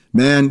said,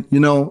 man,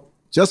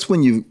 just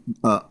when you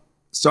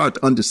start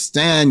to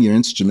understand your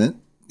instrument,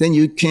 then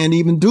you can't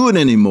even do it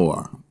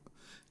anymore.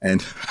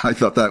 And I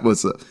thought it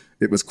was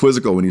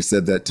quizzical when he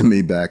said that to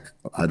me back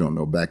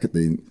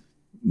in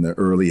the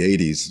early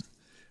 80s.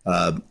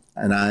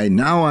 And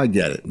now I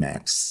get it,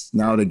 Max.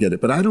 Now I get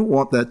it. But I don't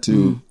want that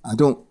to, I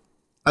don't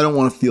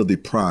want to feel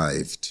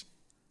deprived.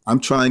 I'm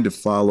trying to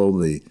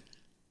follow the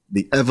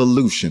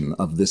evolution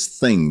of this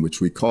thing which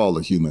we call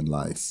a human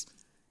life.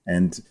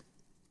 And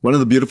one of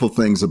the beautiful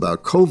things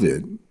about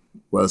COVID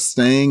was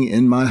staying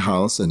in my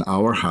house, in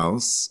our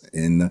house.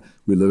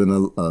 We live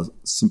in a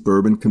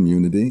suburban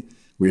community.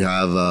 We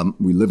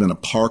live in a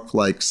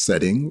park-like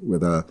setting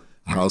with a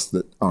house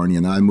that Arnie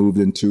and I moved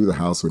into, the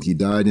house that he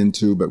died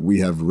into, but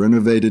we have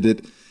renovated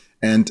it.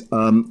 And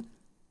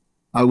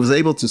I was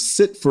able to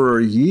sit for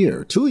a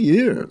year, 2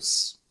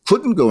 years,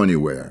 couldn't go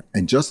anywhere,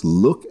 and just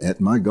look at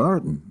my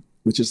garden,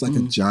 which is like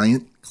a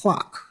giant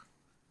clock.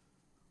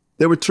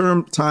 There were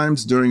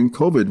times during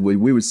COVID where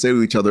we would say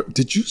to each other,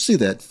 did you see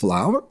that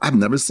flower? I've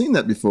never seen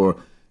that before.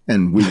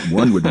 And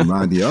one would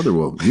remind the other,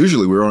 well,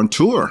 usually we're on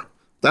tour.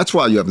 That's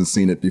why you haven't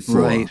seen it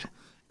before. Right.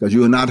 Because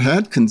you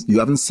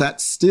haven't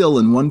sat still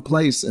in one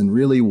place and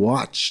really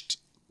watched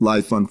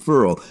life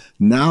unfurl.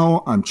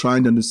 Now I'm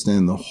trying to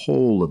understand the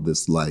whole of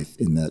this life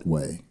in that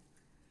way.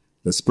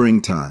 The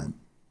springtime,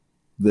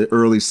 the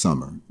early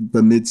summer,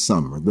 the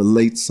midsummer, the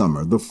late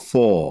summer, the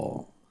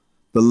fall,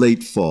 the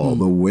late fall,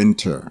 the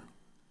winter.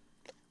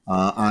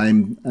 I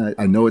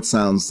know it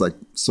sounds like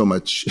so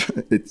much,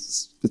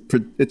 it's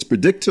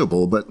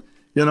predictable, but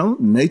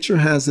nature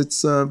has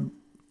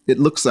it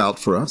looks out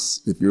for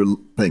us if you're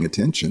paying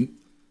attention.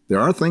 There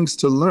are things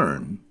to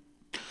learn.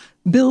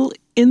 Bill,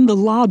 in the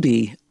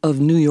lobby of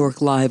New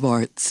York Live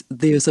Arts,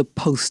 there's a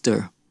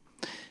poster,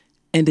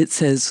 and it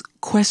says,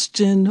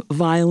 question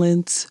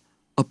violence,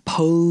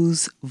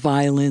 oppose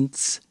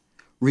violence,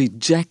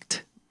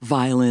 reject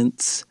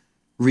violence,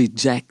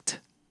 reject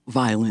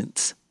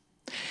violence.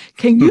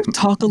 Can you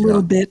talk a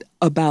little bit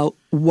about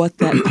what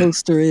that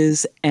poster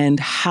is and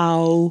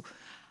how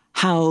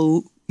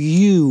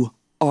you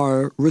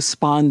are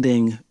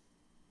responding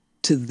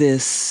to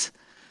this,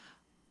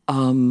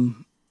 to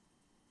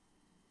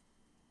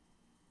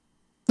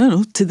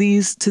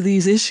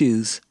these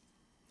issues?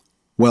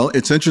 Well,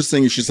 it's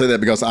interesting you should say that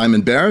because I'm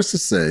embarrassed to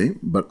say,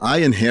 but I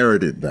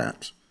inherited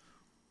that.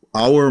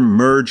 Our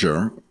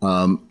merger,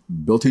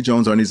 Bill T.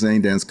 Jones, Arnie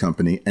Zane Dance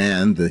Company,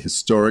 and the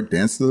historic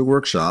Dance to the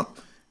Workshop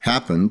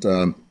happened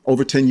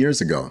over 10 years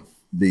ago.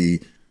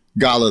 The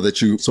gala that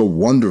you so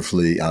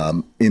wonderfully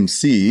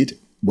emceed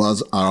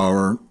was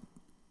our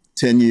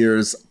 10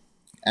 years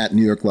at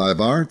New York Live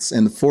Arts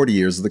and the 40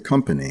 years of the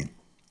company.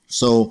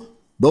 So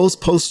those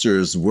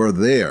posters were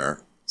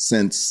there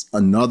since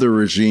another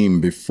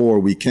regime before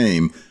we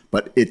came,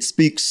 but it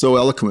speaks so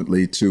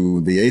eloquently to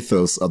the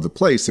ethos of the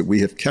place that we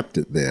have kept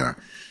it there.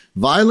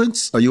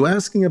 Violence? Are you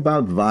asking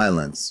about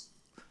violence?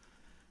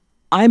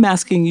 I'm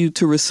asking you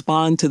to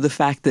respond to the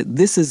fact that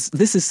this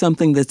is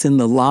something that's in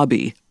the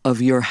lobby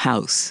of your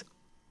house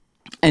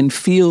and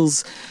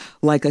feels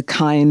like a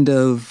kind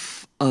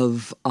of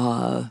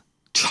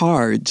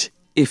charge,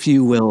 if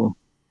you will.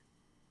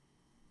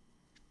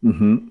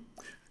 Mm-hmm.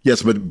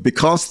 Yes, but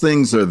because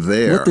things are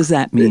there. What does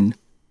that mean?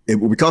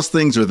 Because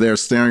things are there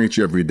staring at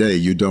you every day,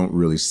 you don't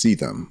really see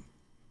them.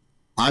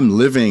 I'm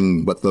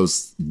living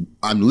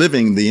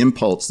the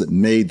impulse that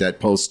made that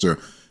poster.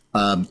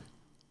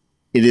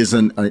 It is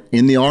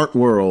in the art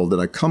world that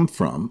I come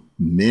from.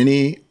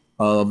 Many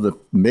of the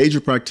major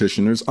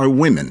practitioners are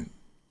women.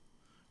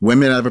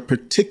 Women have a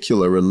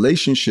particular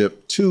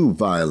relationship to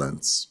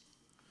violence.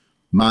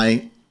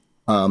 My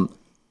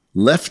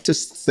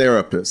leftist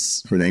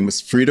therapist, her name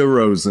was Frida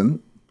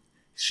Rosen.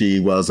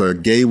 She was a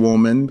gay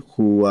woman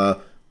who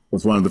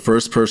was one of the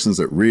first persons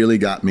that really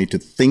got me to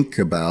think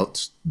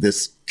about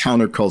this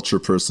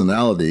counterculture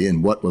personality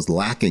and what was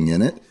lacking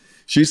in it.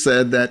 She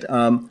said that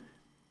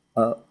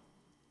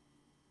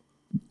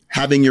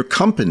having your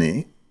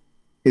company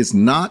is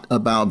not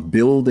about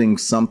building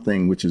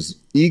something which is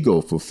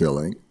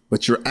ego-fulfilling,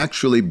 but you're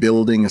actually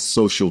building a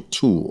social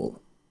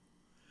tool.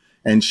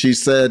 And she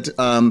said,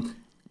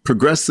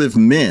 progressive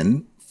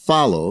men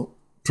follow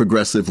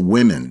progressive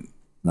women.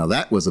 Now,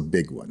 that was a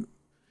big one.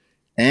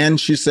 And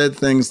she said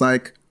things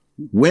like,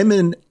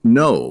 women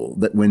know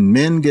that when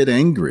men get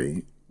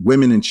angry,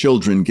 women and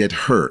children get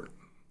hurt.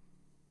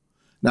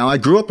 Now, I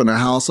grew up in a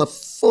house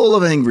full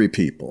of angry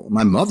people.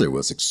 My mother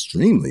was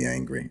extremely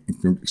angry,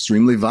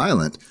 extremely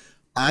violent.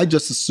 I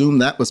just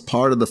assumed that was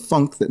part of the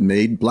funk that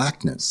made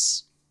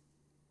blackness.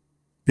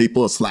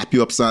 People will slap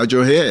you upside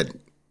your head.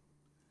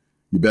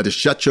 You better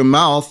shut your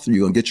mouth, you're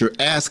going to get your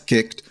ass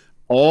kicked.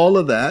 All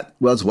of that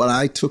was what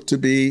I took to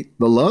be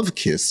the love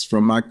kiss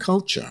from my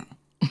culture.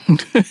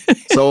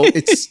 So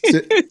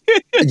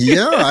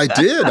yeah, I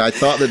did. I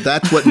thought that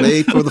that's what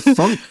made for the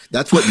funk.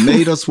 That's what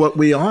made us what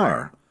we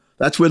are.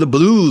 That's where the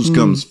blues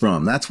comes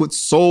from. That's what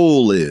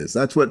soul is.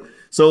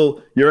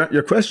 So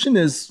your question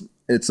is,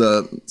 it's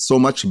so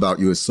much about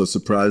you is so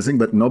surprising,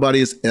 but nobody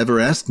has ever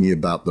asked me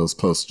about those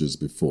posters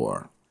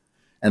before.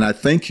 And I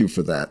thank you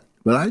for that.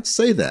 But I'd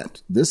say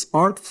that this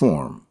art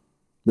form,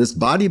 this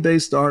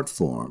body-based art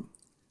form,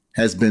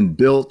 has been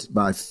built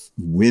by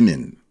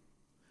women.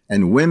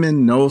 And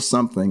women know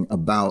something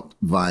about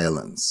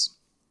violence.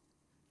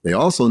 They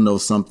also know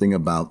something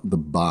about the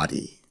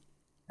body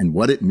and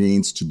what it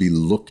means to be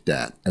looked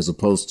at as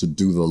opposed to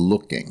do the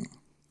looking.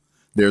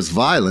 There's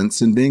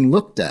violence in being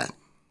looked at.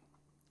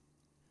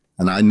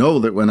 And I know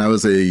that when I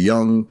was a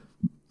young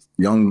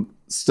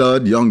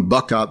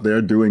buck out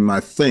there doing my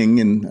thing,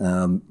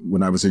 and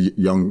when I was a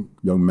young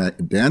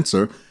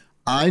dancer,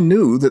 I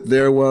knew that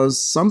there was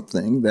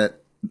something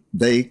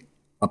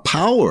a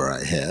power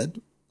I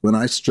had when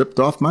I stripped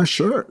off my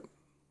shirt.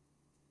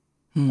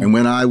 And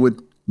when I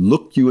would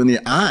look you in the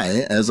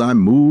eye as I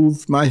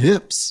moved my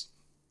hips,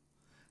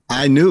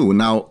 I knew.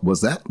 Now,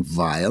 was that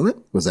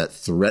violent? Was that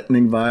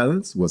threatening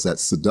violence? Was that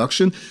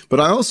seduction?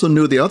 But I also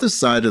knew the other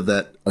side of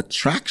that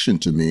attraction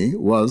to me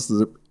was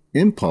the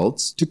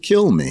impulse to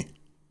kill me.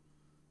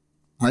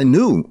 I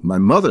knew my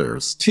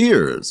mother's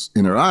tears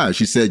in her eyes.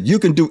 She said, you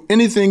can do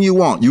anything you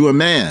want. You're a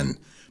man,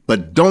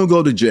 but don't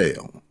go to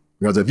jail.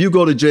 Because if you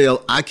go to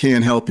jail, I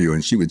can't help you.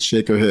 And she would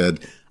shake her head.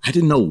 I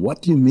didn't know,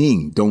 what do you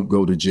mean, don't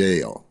go to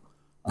jail?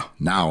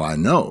 Now I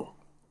know.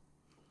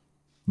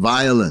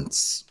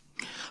 Violence.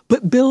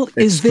 But Bill,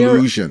 is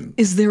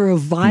there a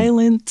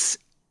violence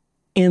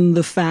in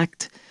the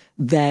fact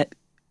that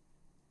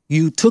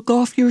you took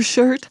off your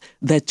shirt,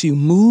 that you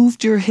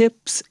moved your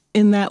hips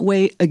in that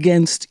way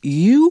against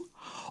you?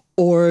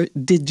 Or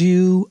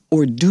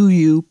do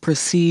you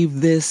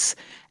perceive this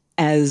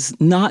as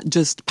not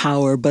just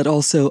power, but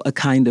also a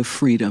kind of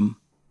freedom?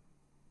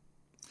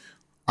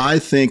 I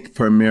think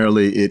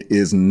primarily it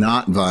is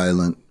not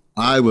violent.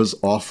 I was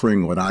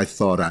offering what I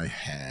thought I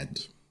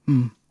had.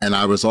 And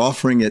I was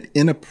offering it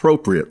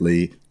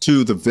inappropriately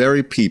to the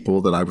very people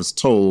that I was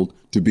told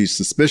to be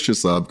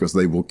suspicious of because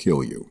they will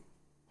kill you.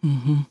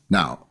 Mm-hmm.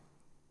 Now,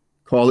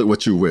 call it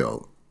what you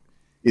will.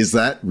 Was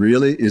that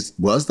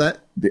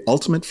the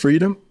ultimate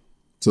freedom?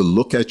 To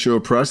look at your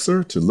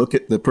oppressor, to look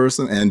at the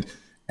person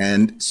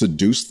and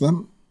seduce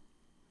them?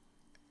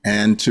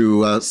 And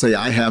to say,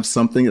 I have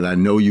something that I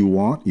know you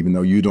want, even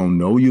though you don't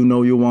know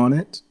you want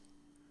it?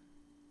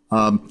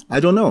 I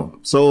don't know.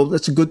 So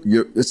that's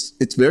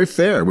it's very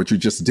fair what you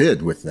just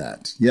did with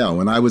that. Yeah,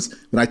 when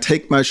I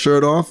take my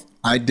shirt off,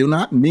 I do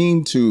not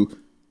mean to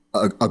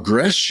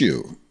aggress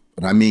you,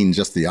 but I mean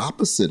just the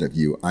opposite of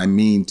you. I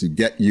mean to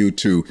get you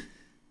to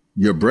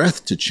your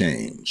breath to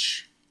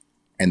change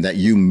and that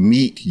you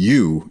meet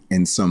you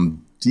in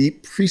some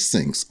deep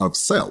precincts of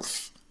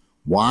self.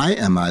 Why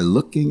am I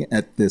looking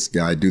at this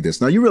guy do this?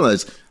 Now you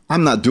realize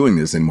I'm not doing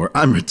this anymore.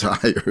 I'm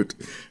retired.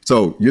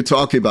 So you're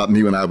talking about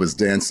me when I was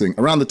dancing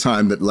around the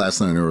time that Last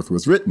Night on Earth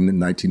was written in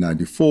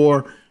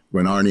 1994,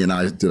 when Arnie and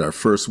I did our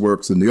first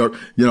works in New York.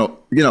 You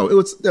know, it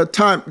was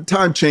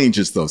time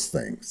changes those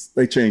things.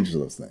 They change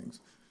those things.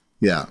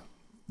 Yeah.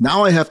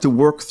 Now I have to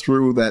work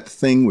through that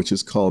thing which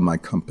is called my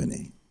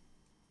company.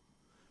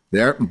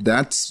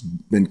 That's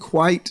been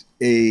quite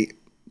a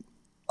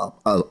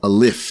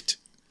lift.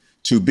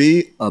 To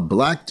be a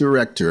Black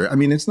director, I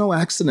mean, it's no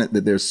accident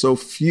that there's so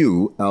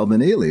few Alvin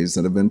Ailey's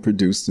that have been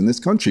produced in this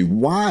country.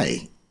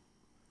 Why?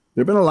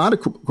 There have been a lot of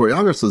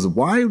choreographers.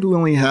 Why do we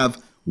only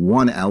have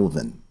one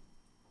Alvin?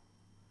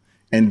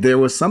 And there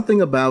was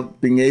something about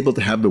being able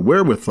to have the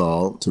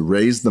wherewithal to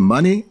raise the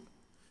money,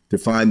 to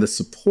find the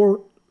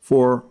support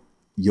for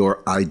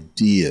your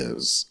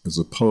ideas as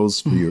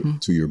opposed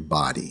to your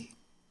body.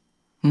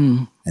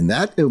 And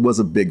that it was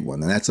a big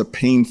one, and that's a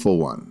painful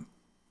one.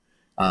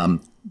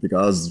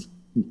 Because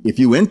if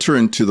you enter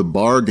into the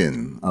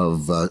bargain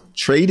of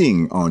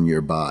trading on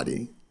your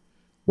body,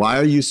 why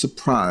are you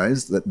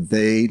surprised that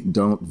they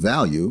don't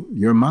value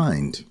your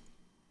mind?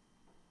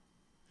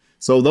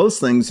 So those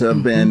things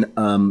have been,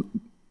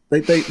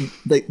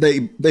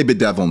 they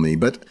bedevil me,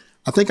 but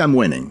I think I'm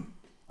winning.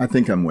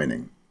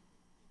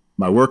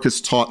 My work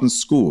is taught in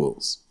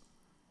schools.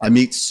 I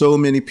meet so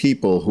many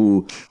people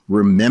who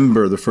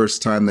remember the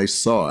first time they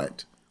saw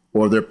it,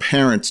 or their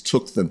parents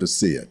took them to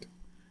see it.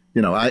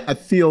 You know, I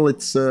feel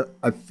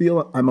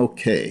I'm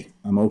okay.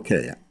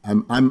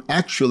 I'm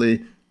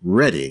actually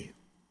ready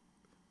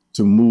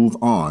to move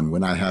on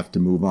when I have to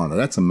move on. Now,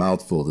 that's a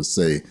mouthful to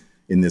say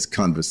in this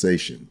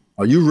conversation.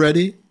 Are you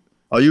ready?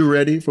 Are you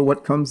ready for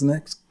what comes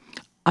next?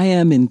 I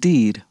am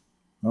indeed.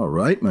 All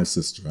right, my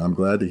sister. I'm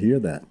glad to hear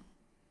that.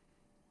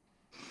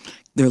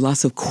 There are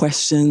lots of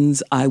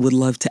questions I would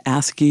love to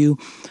ask you,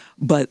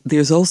 but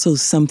there's also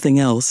something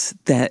else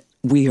that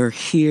we are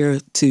here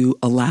to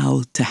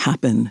allow to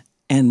happen,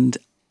 and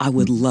I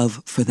would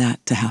love for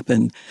that to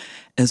happen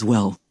as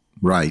well.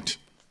 Right.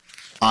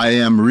 I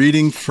am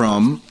reading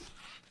from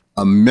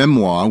a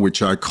memoir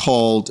which I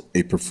called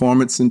A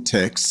Performance in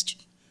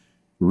Text,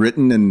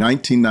 written in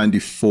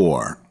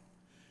 1994.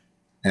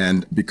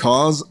 And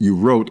because you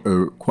wrote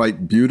a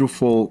quite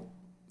beautiful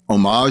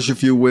homage,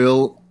 if you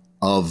will,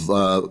 of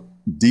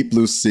Deep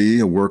Blue Sea,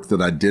 a work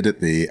that I did at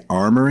the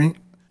Armory,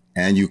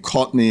 and you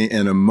caught me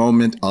in a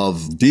moment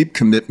of deep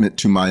commitment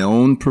to my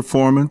own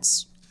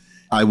performance,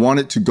 I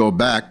wanted to go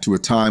back to a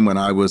time when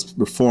I was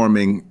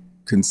performing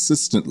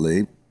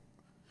consistently,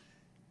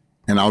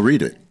 and I'll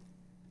read it.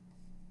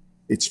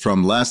 It's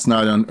from Last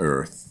Night on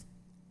Earth.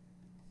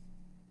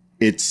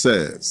 It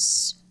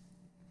says,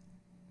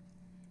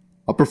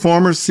 "A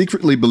performer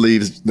secretly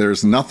believes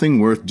there's nothing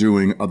worth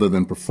doing other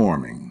than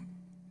performing.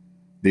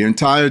 The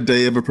entire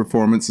day of a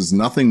performance is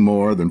nothing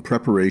more than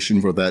preparation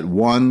for that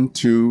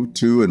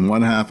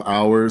 2.5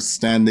 hours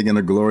standing in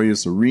a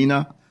glorious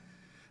arena,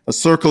 a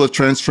circle of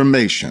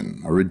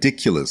transformation, a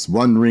ridiculous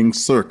one-ring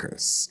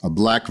circus, a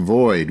black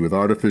void with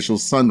artificial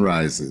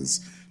sunrises,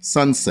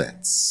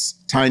 sunsets,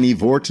 tiny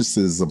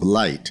vortices of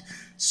light,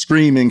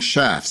 screaming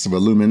shafts of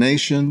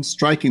illumination,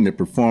 striking the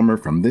performer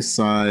from this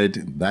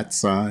side, that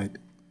side.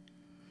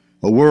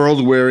 A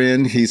world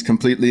wherein he's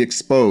completely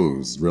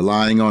exposed,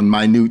 relying on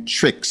minute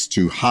tricks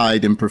to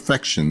hide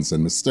imperfections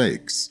and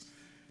mistakes.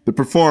 The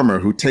performer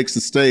who takes the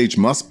stage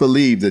must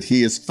believe that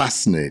he is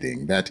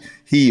fascinating, that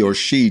he or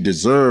she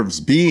deserves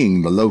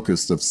being the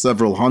locus of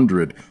several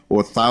hundred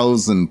or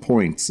thousand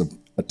points of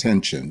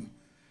attention.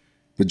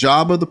 The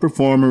job of the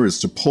performer is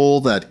to pull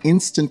that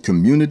instant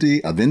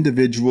community of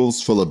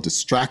individuals full of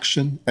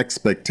distraction,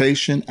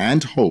 expectation,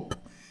 and hope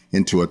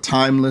into a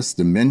timeless,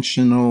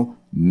 dimensional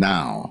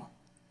now.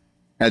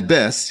 At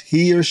best,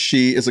 he or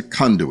she is a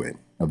conduit,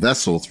 a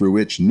vessel through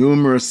which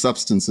numerous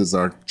substances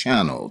are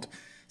channeled,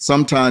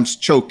 sometimes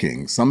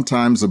choking,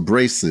 sometimes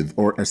abrasive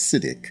or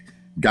acidic,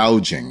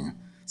 gouging,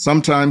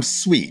 sometimes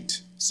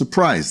sweet,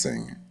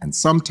 surprising, and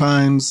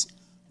sometimes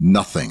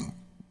nothing.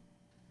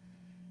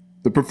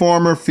 The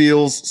performer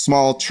feels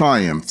small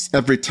triumphs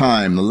every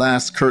time the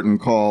last curtain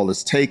call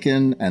is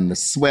taken and the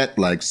sweat,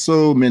 like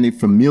so many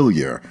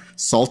familiar,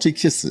 salty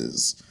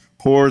kisses,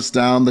 pours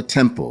down the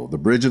temple, the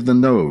bridge of the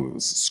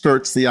nose,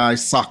 skirts the eye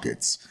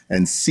sockets,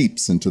 and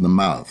seeps into the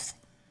mouth.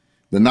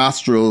 The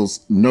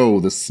nostrils know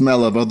the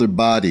smell of other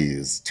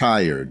bodies,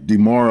 tired,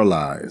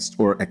 demoralized,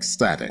 or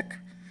ecstatic.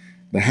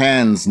 The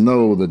hands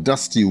know the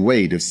dusty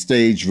weight of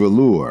stage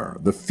velour,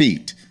 the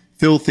feet,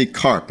 filthy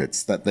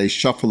carpets that they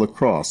shuffle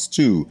across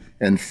to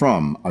and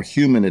from a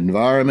human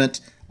environment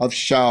of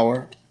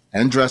shower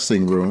and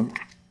dressing room.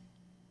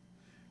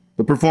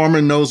 The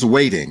performer knows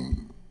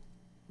waiting,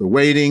 the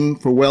waiting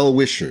for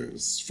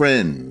well-wishers,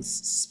 friends,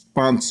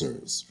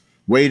 sponsors,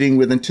 waiting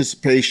with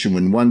anticipation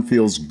when one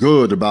feels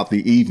good about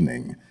the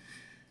evening,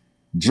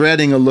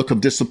 dreading a look of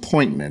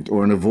disappointment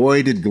or an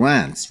avoided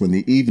glance when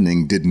the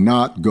evening did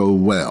not go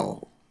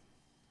well.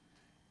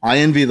 I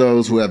envy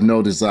those who have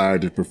no desire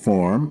to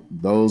perform,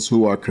 those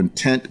who are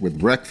content with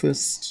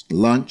breakfast,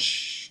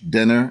 lunch,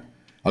 dinner,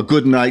 a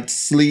good night's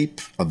sleep,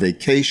 a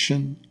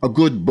vacation, a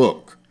good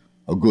book,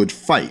 a good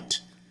fight,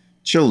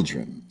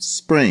 children,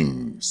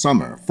 spring,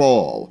 summer,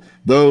 fall,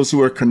 those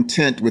who are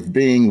content with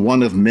being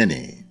one of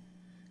many.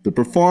 The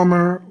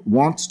performer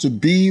wants to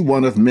be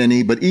one of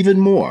many, but even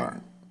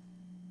more,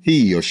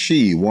 he or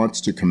she wants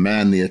to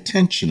command the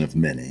attention of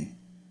many.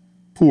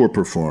 Poor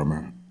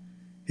performer.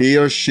 He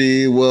or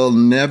she will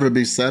never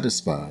be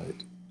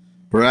satisfied.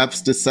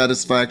 Perhaps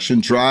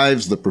dissatisfaction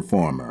drives the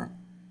performer.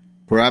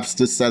 Perhaps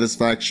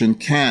dissatisfaction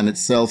can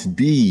itself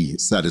be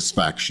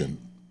satisfaction.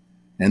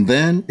 And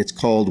then it's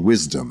called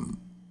wisdom.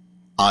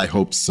 I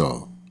hope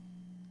so.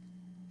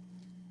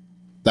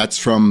 That's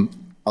from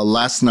A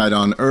Last Night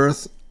on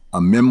Earth, a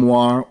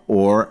memoir,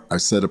 or I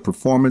said a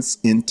performance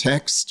in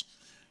text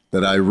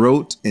that I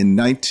wrote in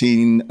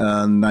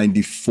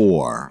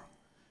 1994.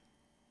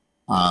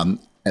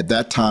 At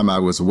that time, I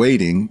was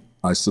waiting,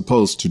 I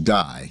suppose, to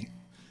die.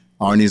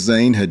 Arnie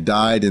Zane had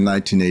died in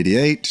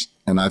 1988,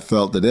 and I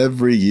felt that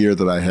every year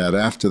that I had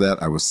after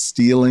that, I was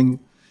stealing,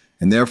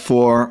 and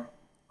therefore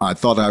I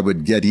thought I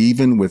would get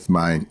even with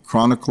my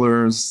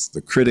chroniclers,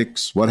 the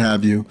critics, what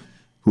have you,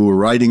 who were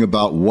writing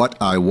about what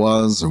I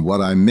was and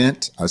what I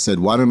meant. I said,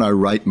 why don't I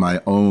write my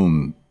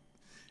own?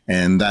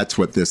 And that's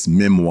what this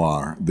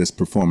memoir, this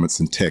performance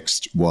in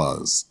text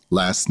was,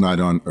 Last Night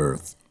on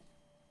Earth.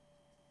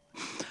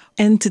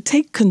 And to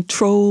take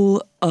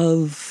control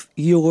of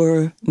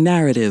your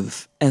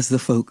narrative, as the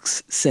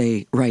folks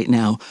say right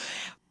now,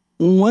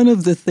 one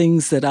of the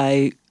things that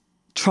I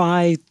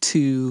try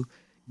to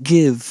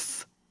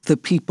give the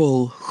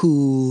people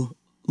who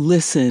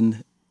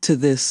listen to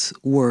this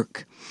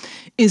work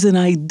is an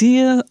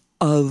idea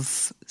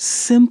of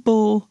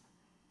simple,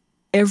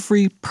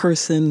 every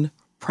person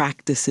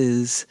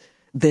practices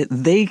that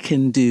they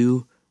can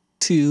do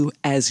to,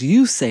 as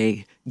you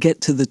say,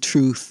 get to the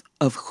truth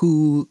of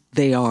who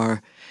they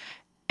are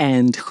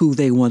and who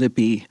they want to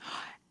be.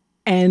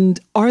 And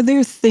are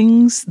there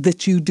things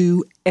that you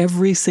do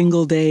every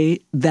single day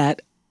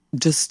that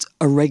just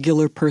a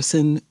regular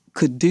person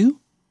could do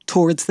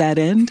towards that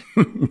end?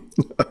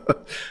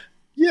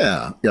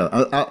 Yeah.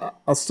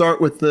 I'll start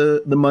with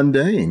the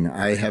mundane.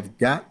 I have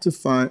got to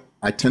find,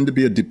 I tend to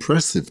be a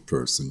depressive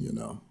person, you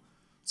know.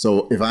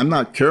 So if I'm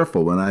not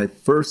careful, when I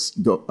first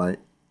I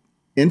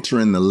enter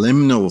in the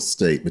liminal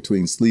state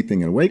between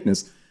sleeping and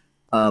awakeness,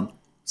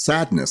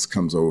 sadness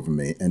comes over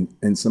me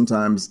and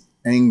sometimes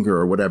anger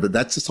or whatever.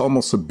 That's just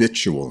almost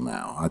habitual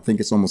now. I think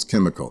it's almost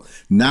chemical.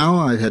 Now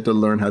I had to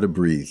learn how to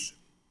breathe.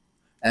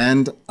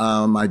 And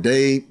my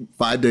day,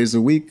 5 days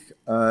a week,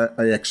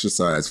 I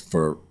exercise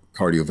for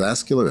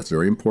cardiovascular. That's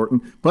very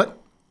important. But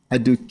I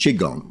do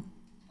Qigong.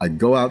 I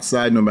go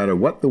outside no matter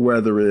what the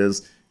weather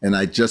is, and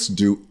I just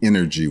do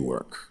energy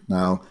work.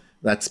 Now,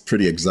 that's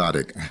pretty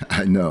exotic,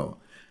 I know.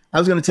 I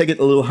was going to take it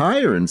a little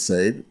higher and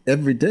say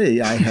every day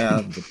I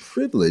have the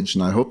privilege,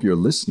 and I hope your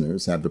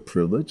listeners have the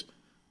privilege,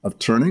 of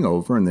turning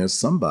over and there's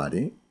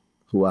somebody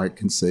who I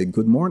can say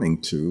good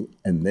morning to,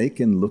 and they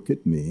can look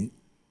at me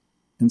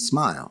and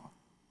smile.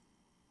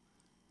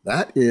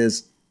 That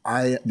is,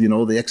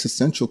 the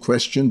existential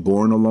question,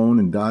 born alone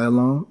and die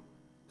alone.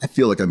 I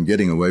feel like I'm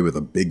getting away with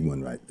a big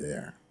one right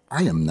there.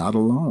 I am not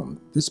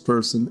alone. This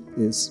person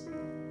is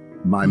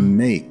my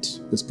mate.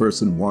 This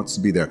person wants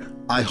to be there.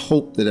 I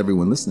hope that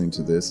everyone listening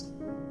to this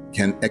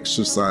can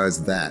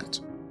exercise that.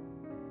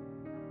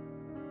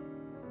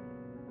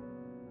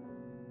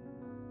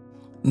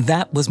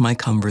 That was my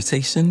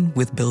conversation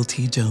with Bill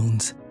T.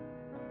 Jones.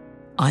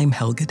 I'm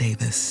Helga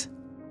Davis.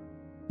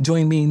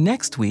 Join me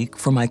next week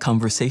for my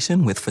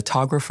conversation with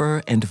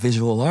photographer and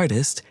visual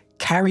artist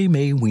Carrie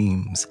Mae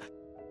Weems.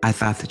 I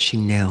thought that she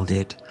nailed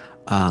it.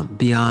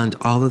 Beyond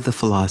all of the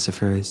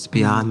philosophers,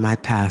 beyond my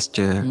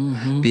pastor,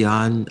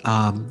 beyond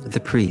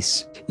the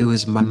priest. It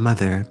was my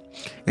mother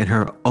and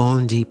her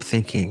own deep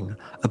thinking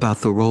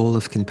about the role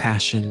of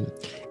compassion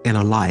in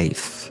a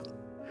life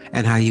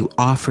and how you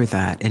offer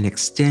that and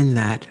extend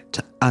that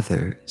to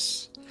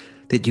others,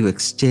 that you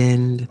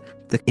extend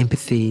the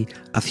empathy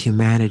of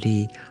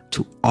humanity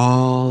to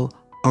all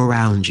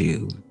around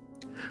you,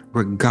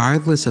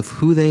 regardless of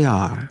who they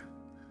are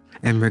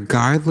and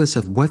regardless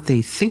of what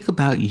they think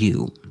about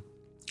you,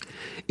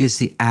 is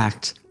the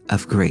act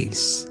of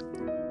grace.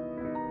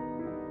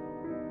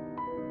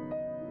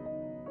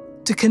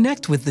 To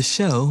connect with the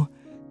show,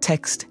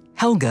 text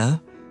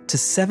Helga to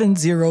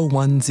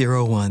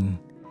 70101,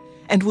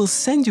 and we'll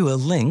send you a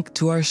link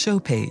to our show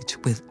page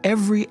with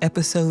every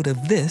episode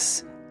of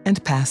this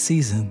and past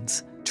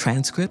seasons,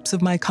 transcripts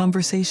of my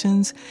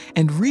conversations,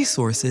 and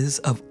resources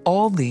of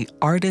all the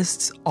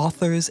artists,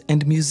 authors,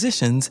 and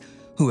musicians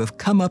who have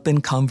come up in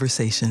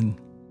conversation.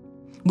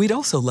 We'd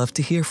also love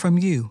to hear from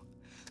you.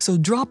 So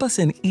drop us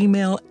an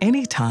email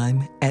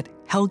anytime at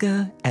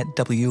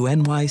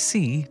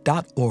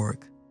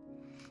helga@wnyc.org.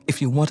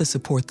 If you want to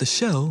support the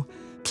show,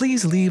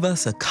 please leave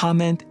us a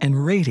comment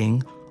and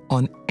rating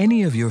on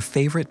any of your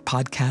favorite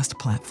podcast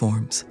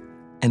platforms.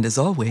 And as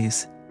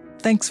always,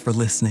 thanks for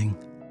listening.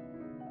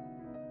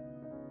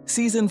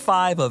 Season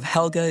 5 of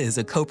Helga is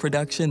a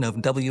co-production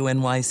of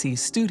WNYC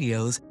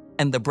Studios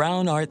and the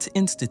Brown Arts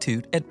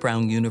Institute at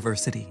Brown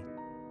University.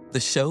 The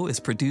show is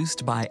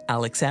produced by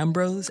Alex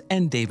Ambrose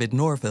and David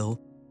Norville,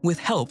 with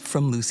help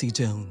from Lucy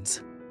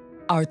Jones.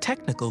 Our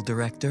technical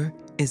director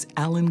is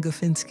Alan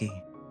Gofinski,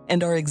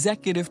 and our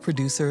executive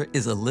producer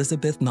is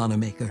Elizabeth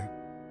Nonamaker.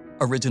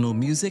 Original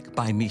music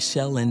by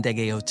Michelle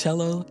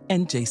Ndegeocello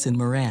and Jason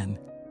Moran.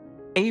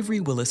 Avery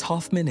Willis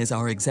Hoffman is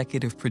our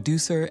executive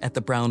producer at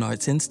the Brown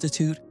Arts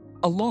Institute,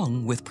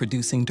 along with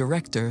producing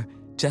director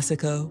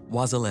Jessica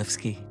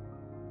Wazalewski.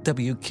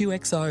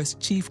 WQXR's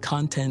Chief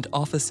Content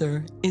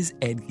Officer is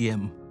Ed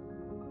Yim.